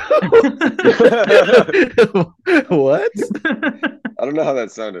 What? I don't know how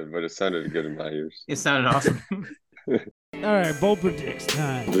that sounded, but it sounded good in my ears. It sounded awesome. All right, Bull Predicts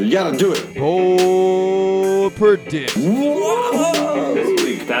time. You gotta do it. Bull Predicts. Whoa!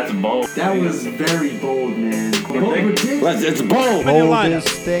 That's bold. That was very bold, man. It's bold. Boldest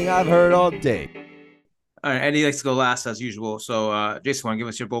thing I've heard all day. All right, Eddie likes to go last as usual. So, Jason, want to give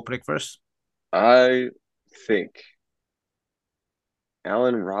us your Bull Predict first? I think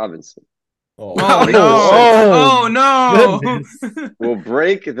Allen Robinson no! Oh no! will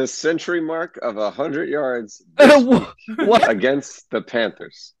break the century mark of 100 yards against the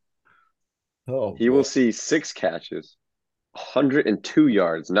Panthers. He will see 6 catches, 102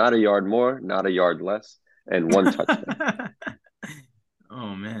 yards, not a yard more, not a yard less, and 1 touchdown.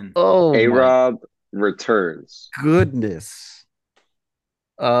 Oh man! Oh, A-Rob returns. Goodness.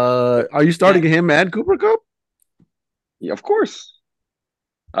 Are you starting him and Cooper Kupp? Yeah, of course.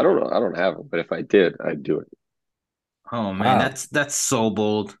 I don't know. I don't have him, but if I did, I'd do it. Oh man, wow. That's so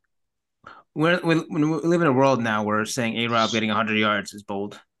bold. We live in a world now where saying A-Rob getting 100 yards is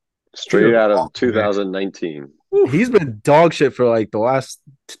bold. Straight out of 2019. He's been dog shit for like the last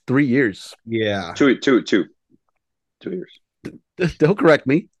 3 years. Yeah, 2 years. Don't correct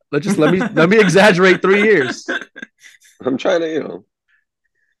me. Let me exaggerate 3 years. I'm trying to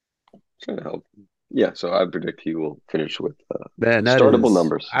help. Yeah, so I predict he will finish with startable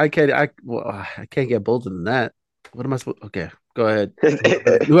numbers. I can't get bolder than that. What am I supposed? Okay, Go ahead.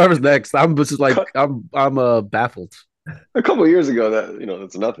 Whoever's next. I'm just like I'm baffled. A couple of years ago,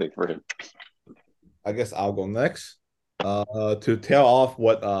 that's nothing for him. I guess I'll go next. To tail off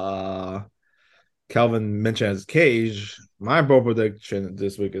what Calvin mentioned as Cage, my bold prediction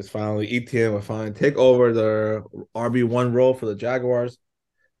this week is finally ETN will finally take over the RB1 role for the Jaguars.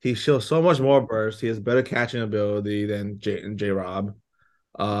 He shows so much more burst. He has better catching ability than J Rob.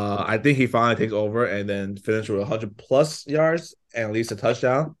 I think he finally takes over and then finish with 100+ yards and at least a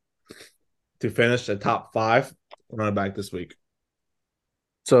touchdown to finish the top 5 running back this week.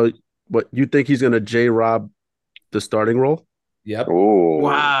 So, what you think he's going to J Rob the starting role? Yep. Oh,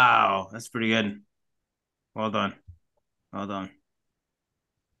 Wow, that's pretty good. Well done. Well done.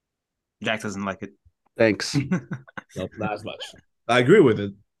 Jack doesn't like it. Thanks. No, not as much. I agree with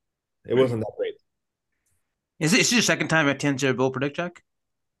it. It wasn't that great. Is it your second time at 10 0 Bill predict, Jack?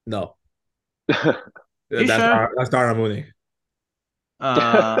 No. You sure? That's Darnell Mooney.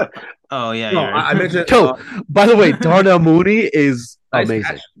 Oh yeah. No, You're right. I mentioned. Yo, by the way, Darnell Mooney is nice amazing.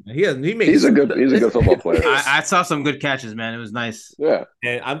 catch. He makes. he's a good football player. I saw some good catches, man. It was nice. Yeah.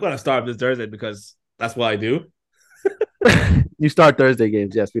 And I'm gonna start this Thursday because that's what I do. You start Thursday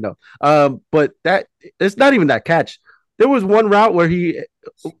games, yes, we know. But that it's not even that catch. There was one route where he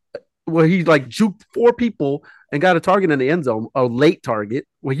like juked 4 people and got a target in the end zone, a late target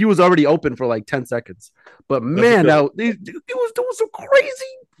where he was already open for like 10 seconds. But man, now he was doing some crazy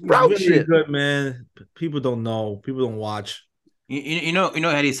route really shit. good, man. People don't know. People don't watch. You know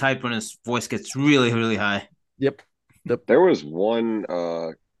Eddie's hype when his voice gets really, really high. Yep. There was one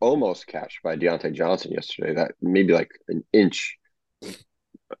almost catch by Deontay Johnson yesterday that maybe like an inch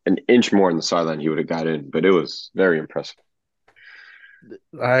more on the sideline he would have got in, but it was very impressive.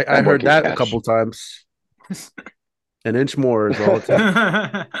 I heard that a couple times. An inch more is all it takes.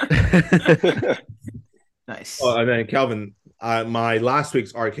 Nice. Oh, and then Calvin, my last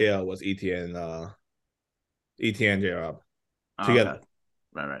week's RKO was ETN J-Rob together. Okay.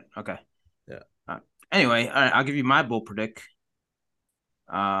 Right. Okay. Yeah. Anyway, all right, I'll give you my bull predict.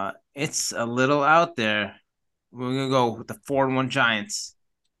 It's a little out there. We're gonna go with the 4-1 Giants.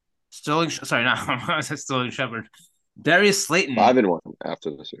 Sterling Shepard. Darius Slayton. 5-1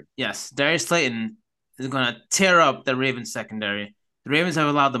 after this year. Yes, Darius Slayton is gonna tear up the Ravens secondary. The Ravens have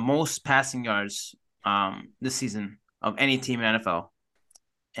allowed the most passing yards this season of any team in NFL.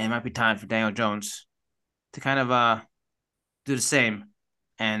 And it might be time for Daniel Jones to kind of do the same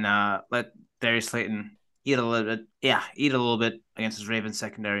and let Darius Slayton eat a little bit against his Ravens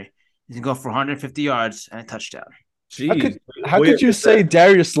secondary. He's gonna go for 150 yards and a touchdown. Jeez. How could you say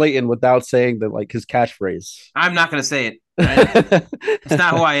Darius Slayton without saying the like his catchphrase? I'm not gonna say it. Right? It's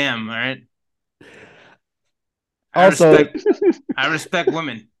not who I am. All right. I respect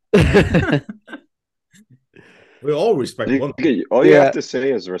women. We all respect one. All you have to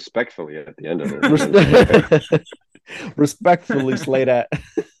say is respectfully at the end of it. Respectfully slay that.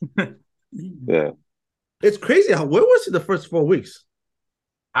 Yeah. It's crazy. Where was he the first 4 weeks?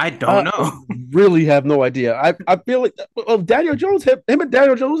 I don't know. Really have no idea. I feel like Daniel Jones, him and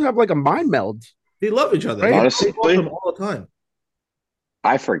Daniel Jones have like a mind meld. They love each other. Right? Honestly, they talk to him all the time.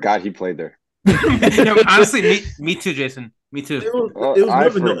 I forgot he played there. Honestly, me too, Jason. Me too. I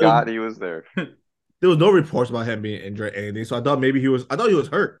forgot he was there. There was no reports about him being injured or anything, so I thought he was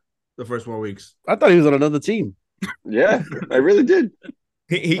hurt the first 4 weeks. I thought he was on another team. Yeah, I really did.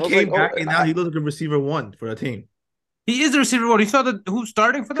 He came back and now he looks like a receiver 1 for the team. He is the receiver 1. You saw who's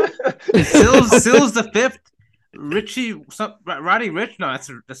starting for them? Sills the 5th. Roddy Rich? No, that's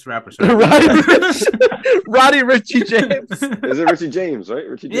a rapper. Roddy Richie James. Is it Richie James, right?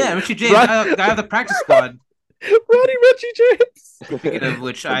 Richie James. Yeah, Richie James. Guy of the practice squad. Roddy Richie James. Speaking of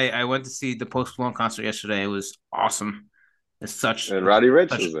which, I went to see the Post Malone concert yesterday. It was awesome. And Roddy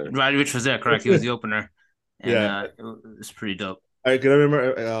Rich was there. Roddy Rich was there, correct. He was the opener. And it was pretty dope. I can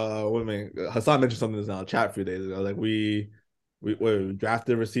remember Hassan mentioned something in our chat a few days ago. Like we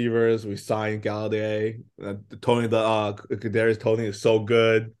drafted receivers, we signed Galladay. Tony Kadarius Toney is so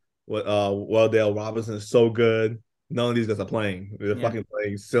good. Wardell Robinson is so good. None of these guys are playing. They're fucking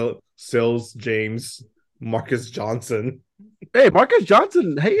playing Sills, James, Marcus Johnson. Hey, Marcus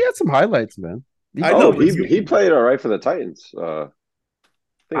Johnson. Hey, he had some highlights, man. I know he played all right for the Titans.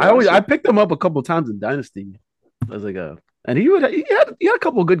 I picked him up a couple times in Dynasty. I was like, and he had a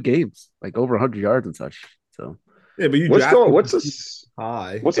couple of good games, like over 100 yards and such. So yeah, but what's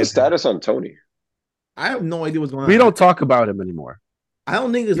the status on Tony? I have no idea what's going on. We don't talk about him anymore. I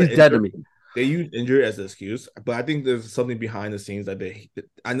don't think he's dead to me. They use injury as an excuse, but I think there's something behind the scenes that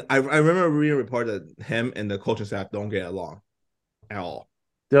I remember reading a report that him and the coaching staff don't get along at all.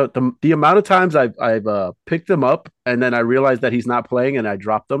 The amount of times I've picked him up and then I realized that he's not playing and I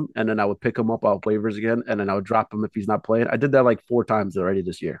dropped him and then I would pick him up off waivers again and then I would drop him if he's not playing. I did that like 4 times already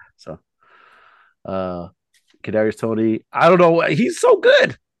this year. So, Kadarius Toney, I don't know, he's so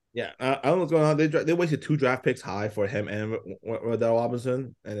good. Yeah, I don't know what's going on. They wasted 2 draft picks high for him and Darrell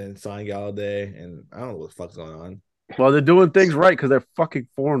Robinson, and then signed Galladay, and I don't know what the fuck's going on. Well, they're doing things right because they're fucking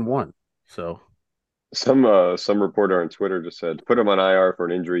 4-1. So some reporter on Twitter just said, "Put him on IR for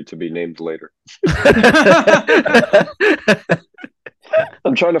an injury to be named later."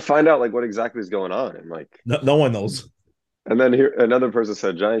 I'm trying to find out like what exactly is going on, and like no one knows. And then here another person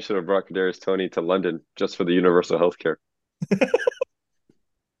said, "Giants should have brought Kadarius Toney to London just for the universal health care."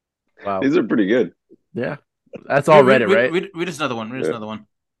 Wow, these are pretty good. Yeah, that's all Reddit, right? Read us another one. Read us another one.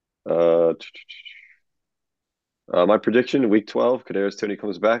 My prediction: Week 12, Kadarius Toney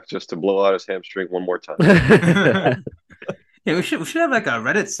comes back just to blow out his hamstring one more time. Yeah, we should have like a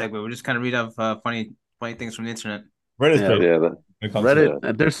Reddit segment. We just kind of read off funny things from the internet.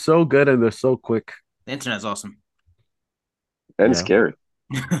 Reddit, they're so good and they're so quick. The internet's awesome and scary.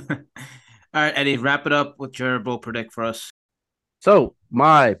 All right, Eddie, wrap it up with your bold predict for us. So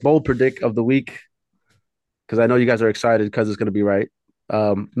my bold predict of the week, because I know you guys are excited because it's going to be right.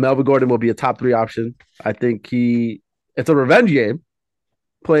 Melvin Gordon will be a top 3 option. I think it's a revenge game.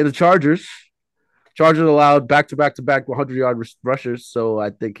 Play the Chargers. Chargers allowed back-to-back 100-yard rushers, so I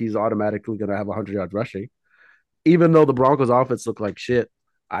think he's automatically going to have 100 yards rushing. Even though the Broncos offense look like shit,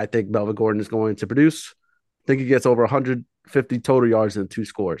 I think Melvin Gordon is going to produce. I think he gets over 150 total yards and 2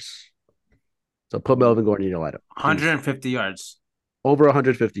 scores. So put Melvin Gordon in your lineup. 150 yards. Over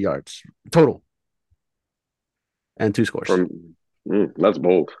 150 yards total. And 2 scores. That's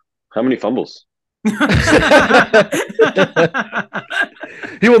bold. How many fumbles?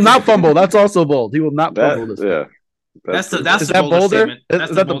 He will not fumble. That's also bold. He will not fumble this. Yeah. That's the boldest statement.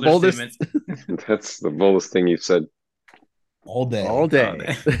 Is that the boldest? That's the boldest thing you've said. All day. All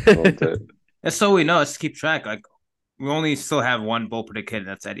day. That's so we know. Let's keep track. Like we only still have one bold predict hit, and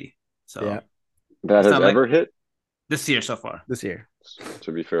that's Eddie. So yeah. That has ever hit? This year so far. This year.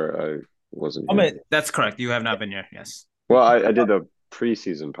 To be fair, I wasn't. I mean, that's correct. You have not been here. Yes. Well, I did a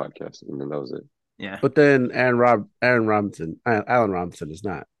preseason podcast, and then that was it. Yeah. But then Allen Robinson is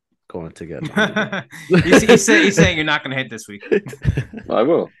not going to get. he's saying you're not going to hit this week. I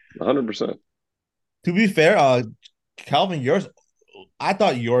will, 100%. To be fair, Calvin, I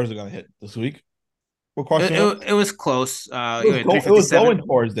thought yours were going to hit this week. It was close. It was going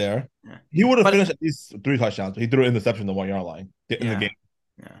towards there. Yeah. He would have finished at least 3 touchdowns. He threw an interception on the 1-yard line in the game.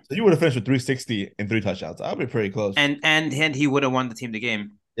 Yeah. So you would have finished with 360 and 3 touchdowns. That would be pretty close. And he would have won the team the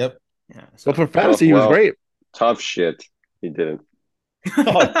game. Yep. Yeah. So for fantasy, he was great. Tough shit. He didn't.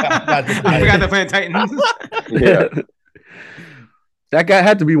 I forgot to play Titans. Yeah. That guy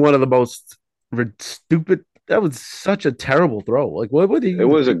had to be one of the most stupid. That was such a terrible throw. Like, what would he? It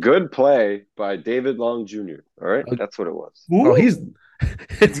was a good play by David Long Jr. All right, that's what it was. Oh, he sounds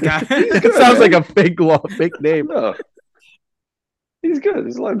like a fake name. No. He's good.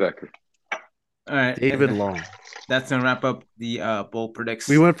 He's a linebacker. All right, David Long. That's gonna wrap up the bold predicts.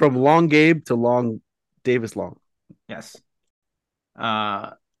 We went from Long Gabe to Long Davis Long. Yes.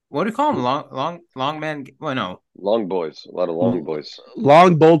 What do you call him? Long man. Well, no. Long boys. A lot of long boys.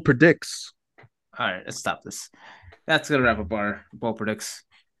 Long bold predicts. All right, let's stop this. That's gonna wrap up our bold predicts,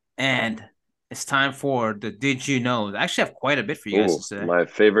 and it's time for the Did You Know? I actually have quite a bit for you guys today. My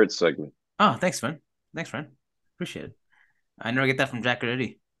favorite segment. Oh, thanks, man. Appreciate it. I never get that from Jack or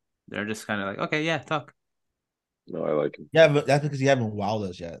Eddie. They're just kind of like, okay, yeah, talk. No, I like him. Yeah, but that's because you haven't wowed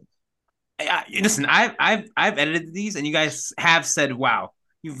us yet. Listen, I've edited these, and you guys have said wow.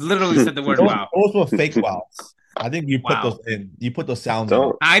 You've literally said the word wow. Those were fake wows. I think you put those in. You put those sounds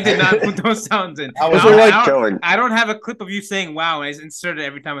in. I did not put those sounds in. I don't have a clip of you saying wow, and I insert it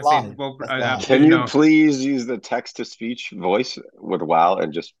every time I say wow. Can you please use the text-to-speech voice with wow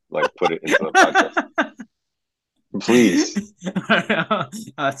and just like put it into the podcast? Please.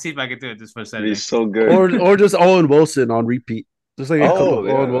 Let's see if I can do it just for a second. He's so good. Or just Owen Wilson on repeat. Just like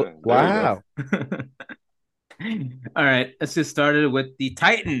wow. All right, let's get started with the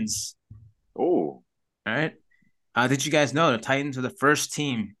Titans. Oh. All right. Did you guys know the Titans are the first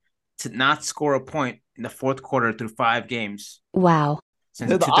team to not score a point in the fourth quarter through 5 games? Wow.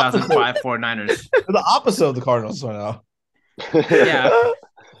 Since the 2005 49ers. They're the opposite of the Cardinals right now. Yeah.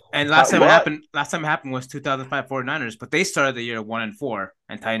 And last time it happened was 2005 49ers, but they started the year 1-4,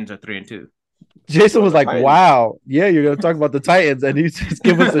 and Titans are 3-2. Jason was like, wow. Yeah, you're going to talk about the Titans, and he's just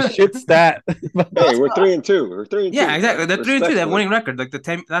give us a shit stat. Hey, we're 3-2. We're 3-2. Yeah, exactly. They're 3-2. They have winning record. Like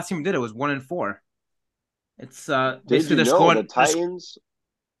last team did it was 1-4. It's basically they're scoring. The Titans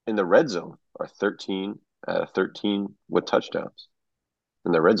in the red zone are 13 with touchdowns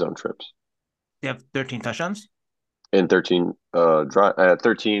in the red zone trips. They have 13 touchdowns. In 13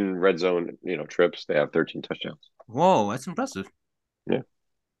 13 red zone, trips, they have 13 touchdowns. Whoa, that's impressive. Yeah.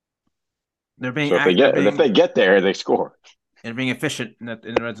 They're being So if they get there, they score. They're being efficient in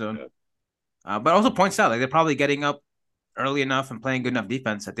the red zone. But also points out like they're probably getting up early enough and playing good enough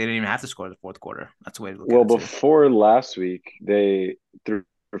defense that they didn't even have to score the fourth quarter. That's the way to look at it. Well, before last week, through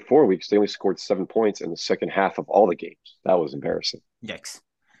 4 weeks, they only scored 7 points in the second half of all the games. That was embarrassing. Yikes.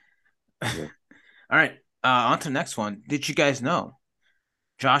 Yeah. All right. On to the next one. Did you guys know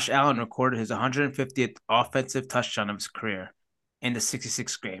Josh Allen recorded his 150th offensive touchdown of his career in the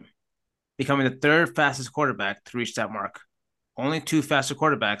 66th game, becoming the third fastest quarterback to reach that mark. Only two faster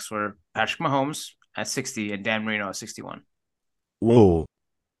quarterbacks were Patrick Mahomes at 60 and Dan Marino at 61. Whoa.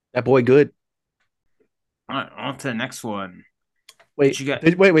 That boy good. All right, on to the next one. Wait.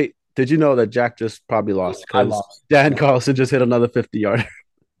 Did you know that Jack just probably lost? Because Dan Carlson just hit another 50-yarder.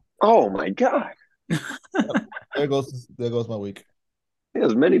 Oh, my God. There goes my week. He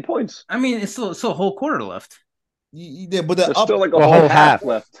has many points. I mean, it's still a whole quarter left. Yeah, but there's still like a whole half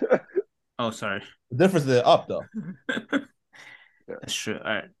left. Oh, sorry. The difference is up, though. That's true. All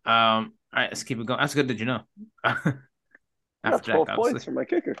right. All right, let's keep it going. That's good. Did you know? After 12 points for my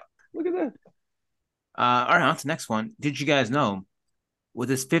kicker. Look at that. All right, on to the next one. Did you guys know, with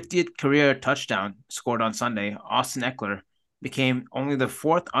his 50th career touchdown scored on Sunday, Austin Eckler became only the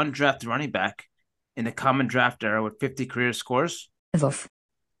fourth undrafted running back in the common draft era with 50 career scores?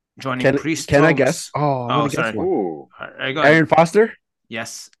 Joining Priest. Can I guess? Oh, sorry. Ooh. Right, Aaron Foster?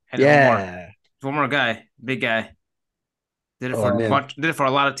 Yes. And yeah. One more guy. Big guy. Did it for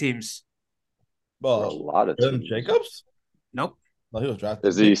a lot of teams. Well, a lot of teams. Jacobs? Nope. No, he was drafted.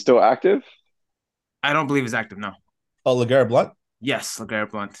 Is he still active? I don't believe he's active, no. Oh, LeGarrette Blount? Yes,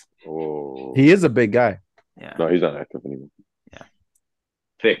 LeGarrette Blount. Oh. He is a big guy. Yeah. No, he's not active anymore. Yeah.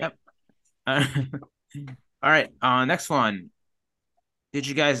 Thick. Yep. All right. Next one. Did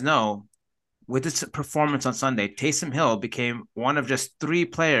you guys know, with his performance on Sunday, Taysom Hill became one of just 3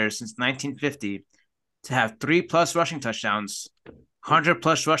 players since 1950 to have 3+ rushing touchdowns,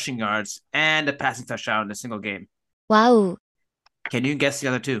 100+ rushing yards, and a passing touchdown in a single game? Wow. Can you guess the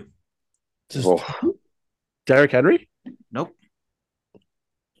other 2? Derrick Henry? Nope.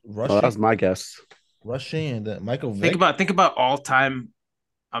 Rushing. Oh, that was my guess. Rushing and then Michael Vick. Think about all-time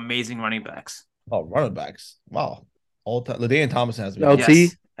amazing running backs. Oh, running backs. Wow. All time. LaDainian Thompson has been. LT?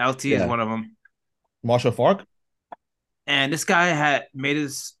 Yes, LT is one of them. Marshall Faulk. And this guy had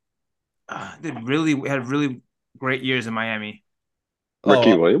really great years in Miami.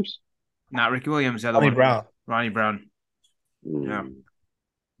 Ricky Williams? Not Ricky Williams, the other one. Ronnie Brown. Yeah.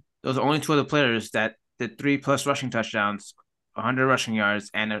 Those are only 2 other players that did 3+ rushing touchdowns, 100 rushing yards,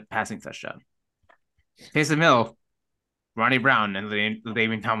 and a passing touchdown. Taysom Hill, Ronnie Brown, and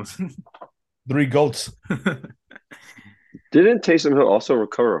LaDainian Tomlinson. 3 GOATs. Didn't Taysom Hill also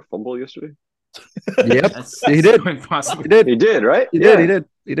recover a fumble yesterday? Yep. He did. Impossible. He did, right? He did.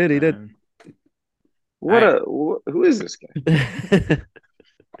 Who is this guy?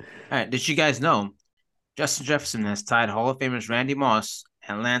 All right. Did you guys know Justin Jefferson has tied Hall of Famers Randy Moss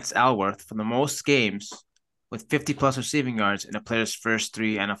and Lance Alworth for the most games with 50+ receiving yards in a player's first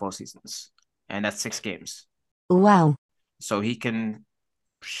 3 NFL seasons? And that's 6 games. Wow. So he can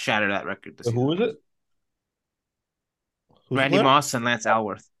shatter that record this year. Who is it? Randy Moss and Lance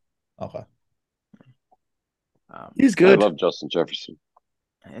Alworth. Okay. He's good. I love Justin Jefferson.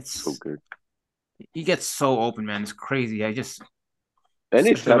 It's so good. He gets so open, man. It's crazy. And he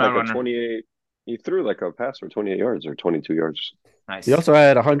had like a 28. He threw like a pass for 28 yards or 22 yards. Nice. He also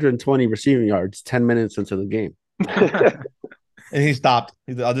had 120 receiving yards 10 minutes into the game. And he stopped.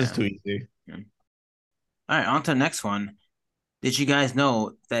 I'll just tweet you. All right, on to the next one. Did you guys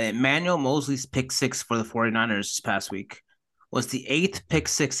know that Emmanuel Mosley's pick 6 for the 49ers this past week was the 8th pick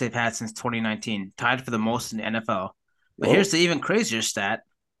 6 they've had since 2019, tied for the most in the NFL? But here's the even crazier stat.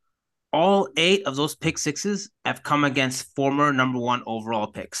 All 8 of those pick 6s have come against former number 1 overall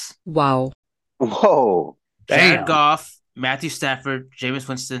picks. Wow. Whoa. Jared Goff, Matthew Stafford, Jameis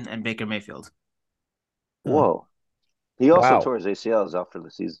Winston, and Baker Mayfield. Whoa. He also tore his ACLs out for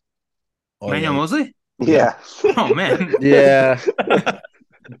the season. Emmanuel Mosley? Yeah. Oh, man. Yeah.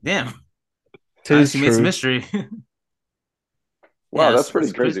 Damn. Tis He made some mystery. Wow, that's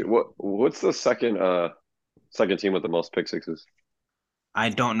pretty crazy. What's the second team with the most pick 6s? I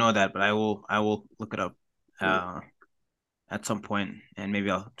don't know that, but I will look it up at some point, and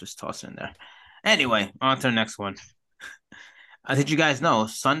maybe I'll just toss it in there. Anyway, on to the next one. Did you guys know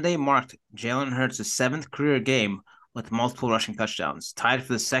Sunday marked Jalen Hurts' 7th career game with multiple rushing touchdowns, tied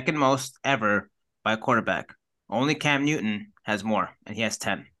for the second most ever by a quarterback. Only Cam Newton has more, and he has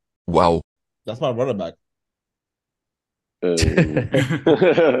 10. Wow. That's my running back. I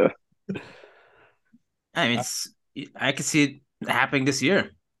mean, I could see it happening this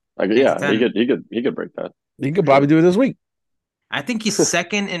year. Yeah, he could break that. He could probably do it this week. I think he's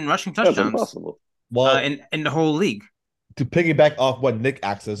second in rushing That's touchdowns impossible. Well, in the whole league. to piggyback off what Nick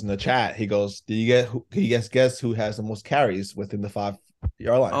asks us in the chat, he goes, "Do you get who? Can you guess who has the most carries within the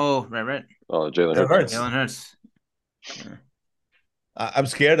 5-yard line?" Oh, right. Oh, Jalen Jalen Hurts. Hurts. Jalen Hurts. I'm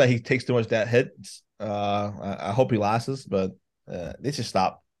scared that he takes too much that hit. I hope he lasts, but they should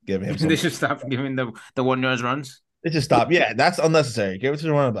stop giving him. They should stop giving the 1 yard runs. They should stop. Yeah, that's unnecessary. Give it to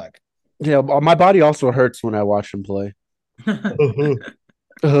the running back. Yeah, my body also hurts when I watch him play. All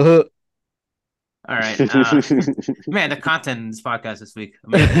right. Man, the content in this podcast this week.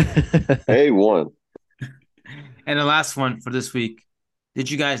 Hey, one. And the last one for this week. Did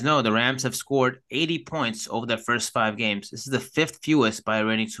you guys know the Rams have scored 80 points over their first 5 games? This is the 5th fewest by a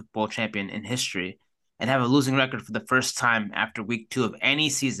reigning Super Bowl champion in history, and have a losing record for the first time after week 2 of any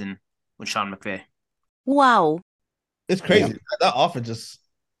season with Sean McVay. Wow. It's crazy. That offense just,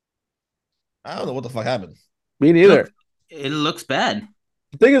 I don't know what the fuck happened. Me neither. It looks bad.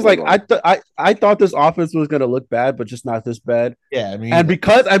 The thing is, like, I thought this offense was gonna look bad, but just not this bad. Yeah, I mean, And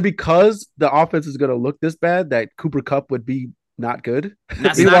because the offense is gonna look this bad, that Cooper Kupp would be not good.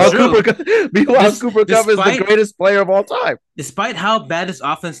 That's not true. Cooper Kupp is the greatest player of all time. Despite how bad this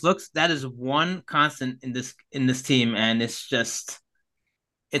offense looks, that is one constant in this team, and it's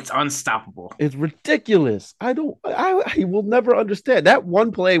unstoppable. It's ridiculous. I will never understand that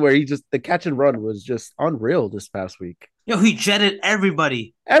one play where the catch and run was just unreal this past week. He jetted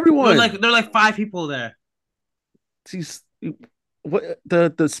everybody. Everyone. There are like 5 people there. What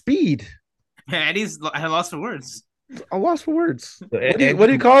the speed? And I lost for words. I'm lost for words. What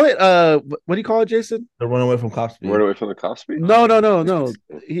do you call it? What do you call it, Jason? They're running away from cop speed. Run away from the cop speed? No.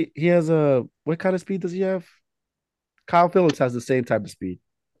 He has what kind of speed does he have? Kyle Phillips has the same type of speed.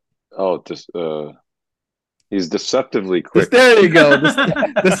 Oh, he's deceptively quick. There you go.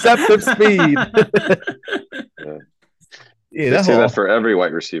 Deceptive speed. Yeah, they say that for every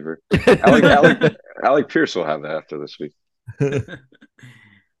wide receiver. Alec Pierce will have that after this week.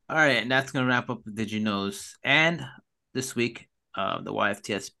 All right, and that's gonna wrap up the Did You Knows and this week the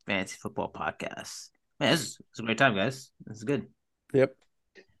YFTS Fantasy Football Podcast. Man, this is a great time, guys. This is good. Yep.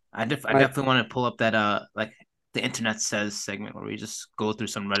 I definitely want to pull up that like the internet says segment where we just go through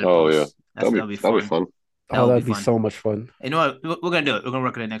some Reddit posts. Yeah, that'll be fun. That'd be so much fun. You know what? We're gonna do it. We're gonna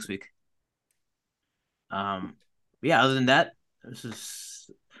work on it next week. Yeah. Other than that, this is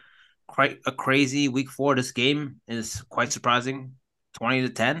quite a crazy week 4. This game is quite surprising.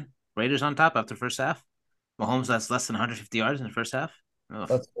 20-10, Raiders on top after first half. Mahomes has less than 150 yards in the first half. Ugh.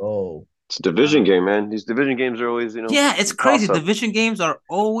 Let's go. It's a division game, man. These division games are always, Yeah, it's crazy. Division games are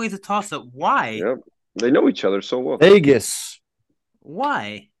always a toss-up. Why? Yep. They know each other so well. Vegas.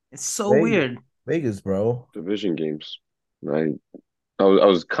 Why? It's so weird. Vegas, bro. Division games. I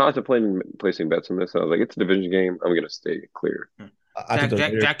was contemplating placing bets on this. And I was like, it's a division game. I'm gonna stay clear.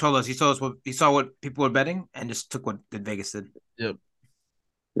 Jack told us he saw what people were betting and just took what Vegas did. Yep.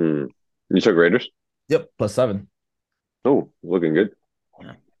 You took Raiders? Yep, +7. Oh, looking good.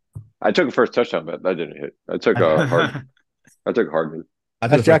 Yeah. I took a first touchdown bet. That didn't hit. I took I took Hardman.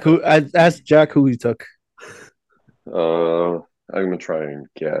 Ask Jack who he took. I'm gonna try and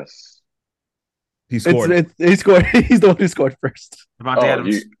guess. He scored. He scored. He's the one who scored first. Davante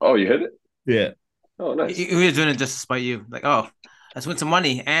Adams. You hit it? Yeah. Oh, nice. He was doing it just to spite you. Like, let's win some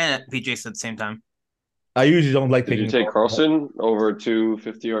money and beat Jason at the same time. I usually don't like Did taking. you take Carlson over 2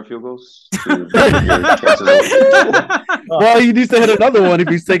 50-yard field goals? Well, he needs to hit another one if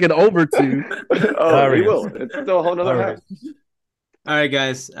he's taking over 2. He will. It's still a whole nother half. All right,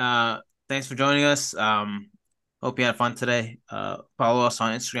 guys. Thanks for joining us. Hope you had fun today. Follow us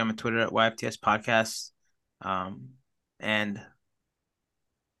on Instagram and Twitter at YFTS Podcast. And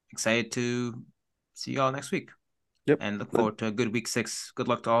excited to see you all next week. Yep. And look forward to a good week 6. Good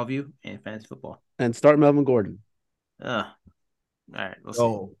luck to all of you in fantasy football. And start Melvin Gordon. All right. We'll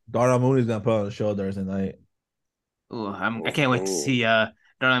see. Darnell Mooney's gonna put on a show Thursday night. I can't wait to see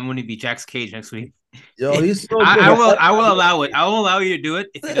Darnell Mooney beat Jax Cage next week. Yo, he's so good. I will allow it. I will allow you to do it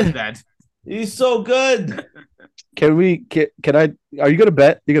if it is bad. He's so good. Can I? Are you gonna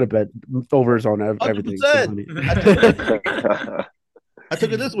bet? You're gonna bet overs on everything. 100%. I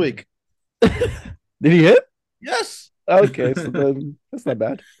took it this week. Did he hit? Yes. Okay, so then that's not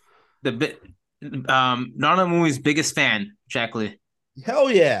bad. Darnell Mooney's biggest fan, Jack Lee.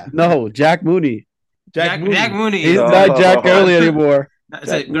 Hell yeah. No, Jack Mooney. Jack Mooney. He's not Jack Gurley anymore. That's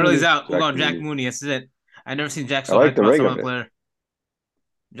it. Gurley's out. We're going Jack Mooney. Mooney. That's it. I've never seen Jack I so like hyped the about ring some of other it. player.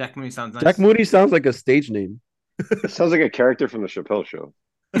 Jack Mooney sounds nice. Jack Mooney sounds like a stage name. It sounds like a character from the Chappelle Show.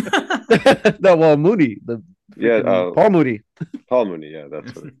 No, well, Mooney, Yeah, Paul Mooney, Paul Mooney. Yeah,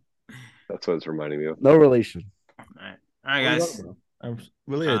 that's what it's reminding me of. no relation. All right, guys. I'm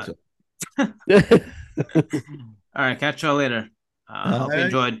related All right, catch y'all later. Hope you Alright.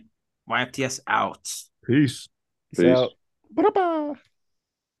 enjoyed. YFTS out. Peace. Peace. out. Ba-da-ba.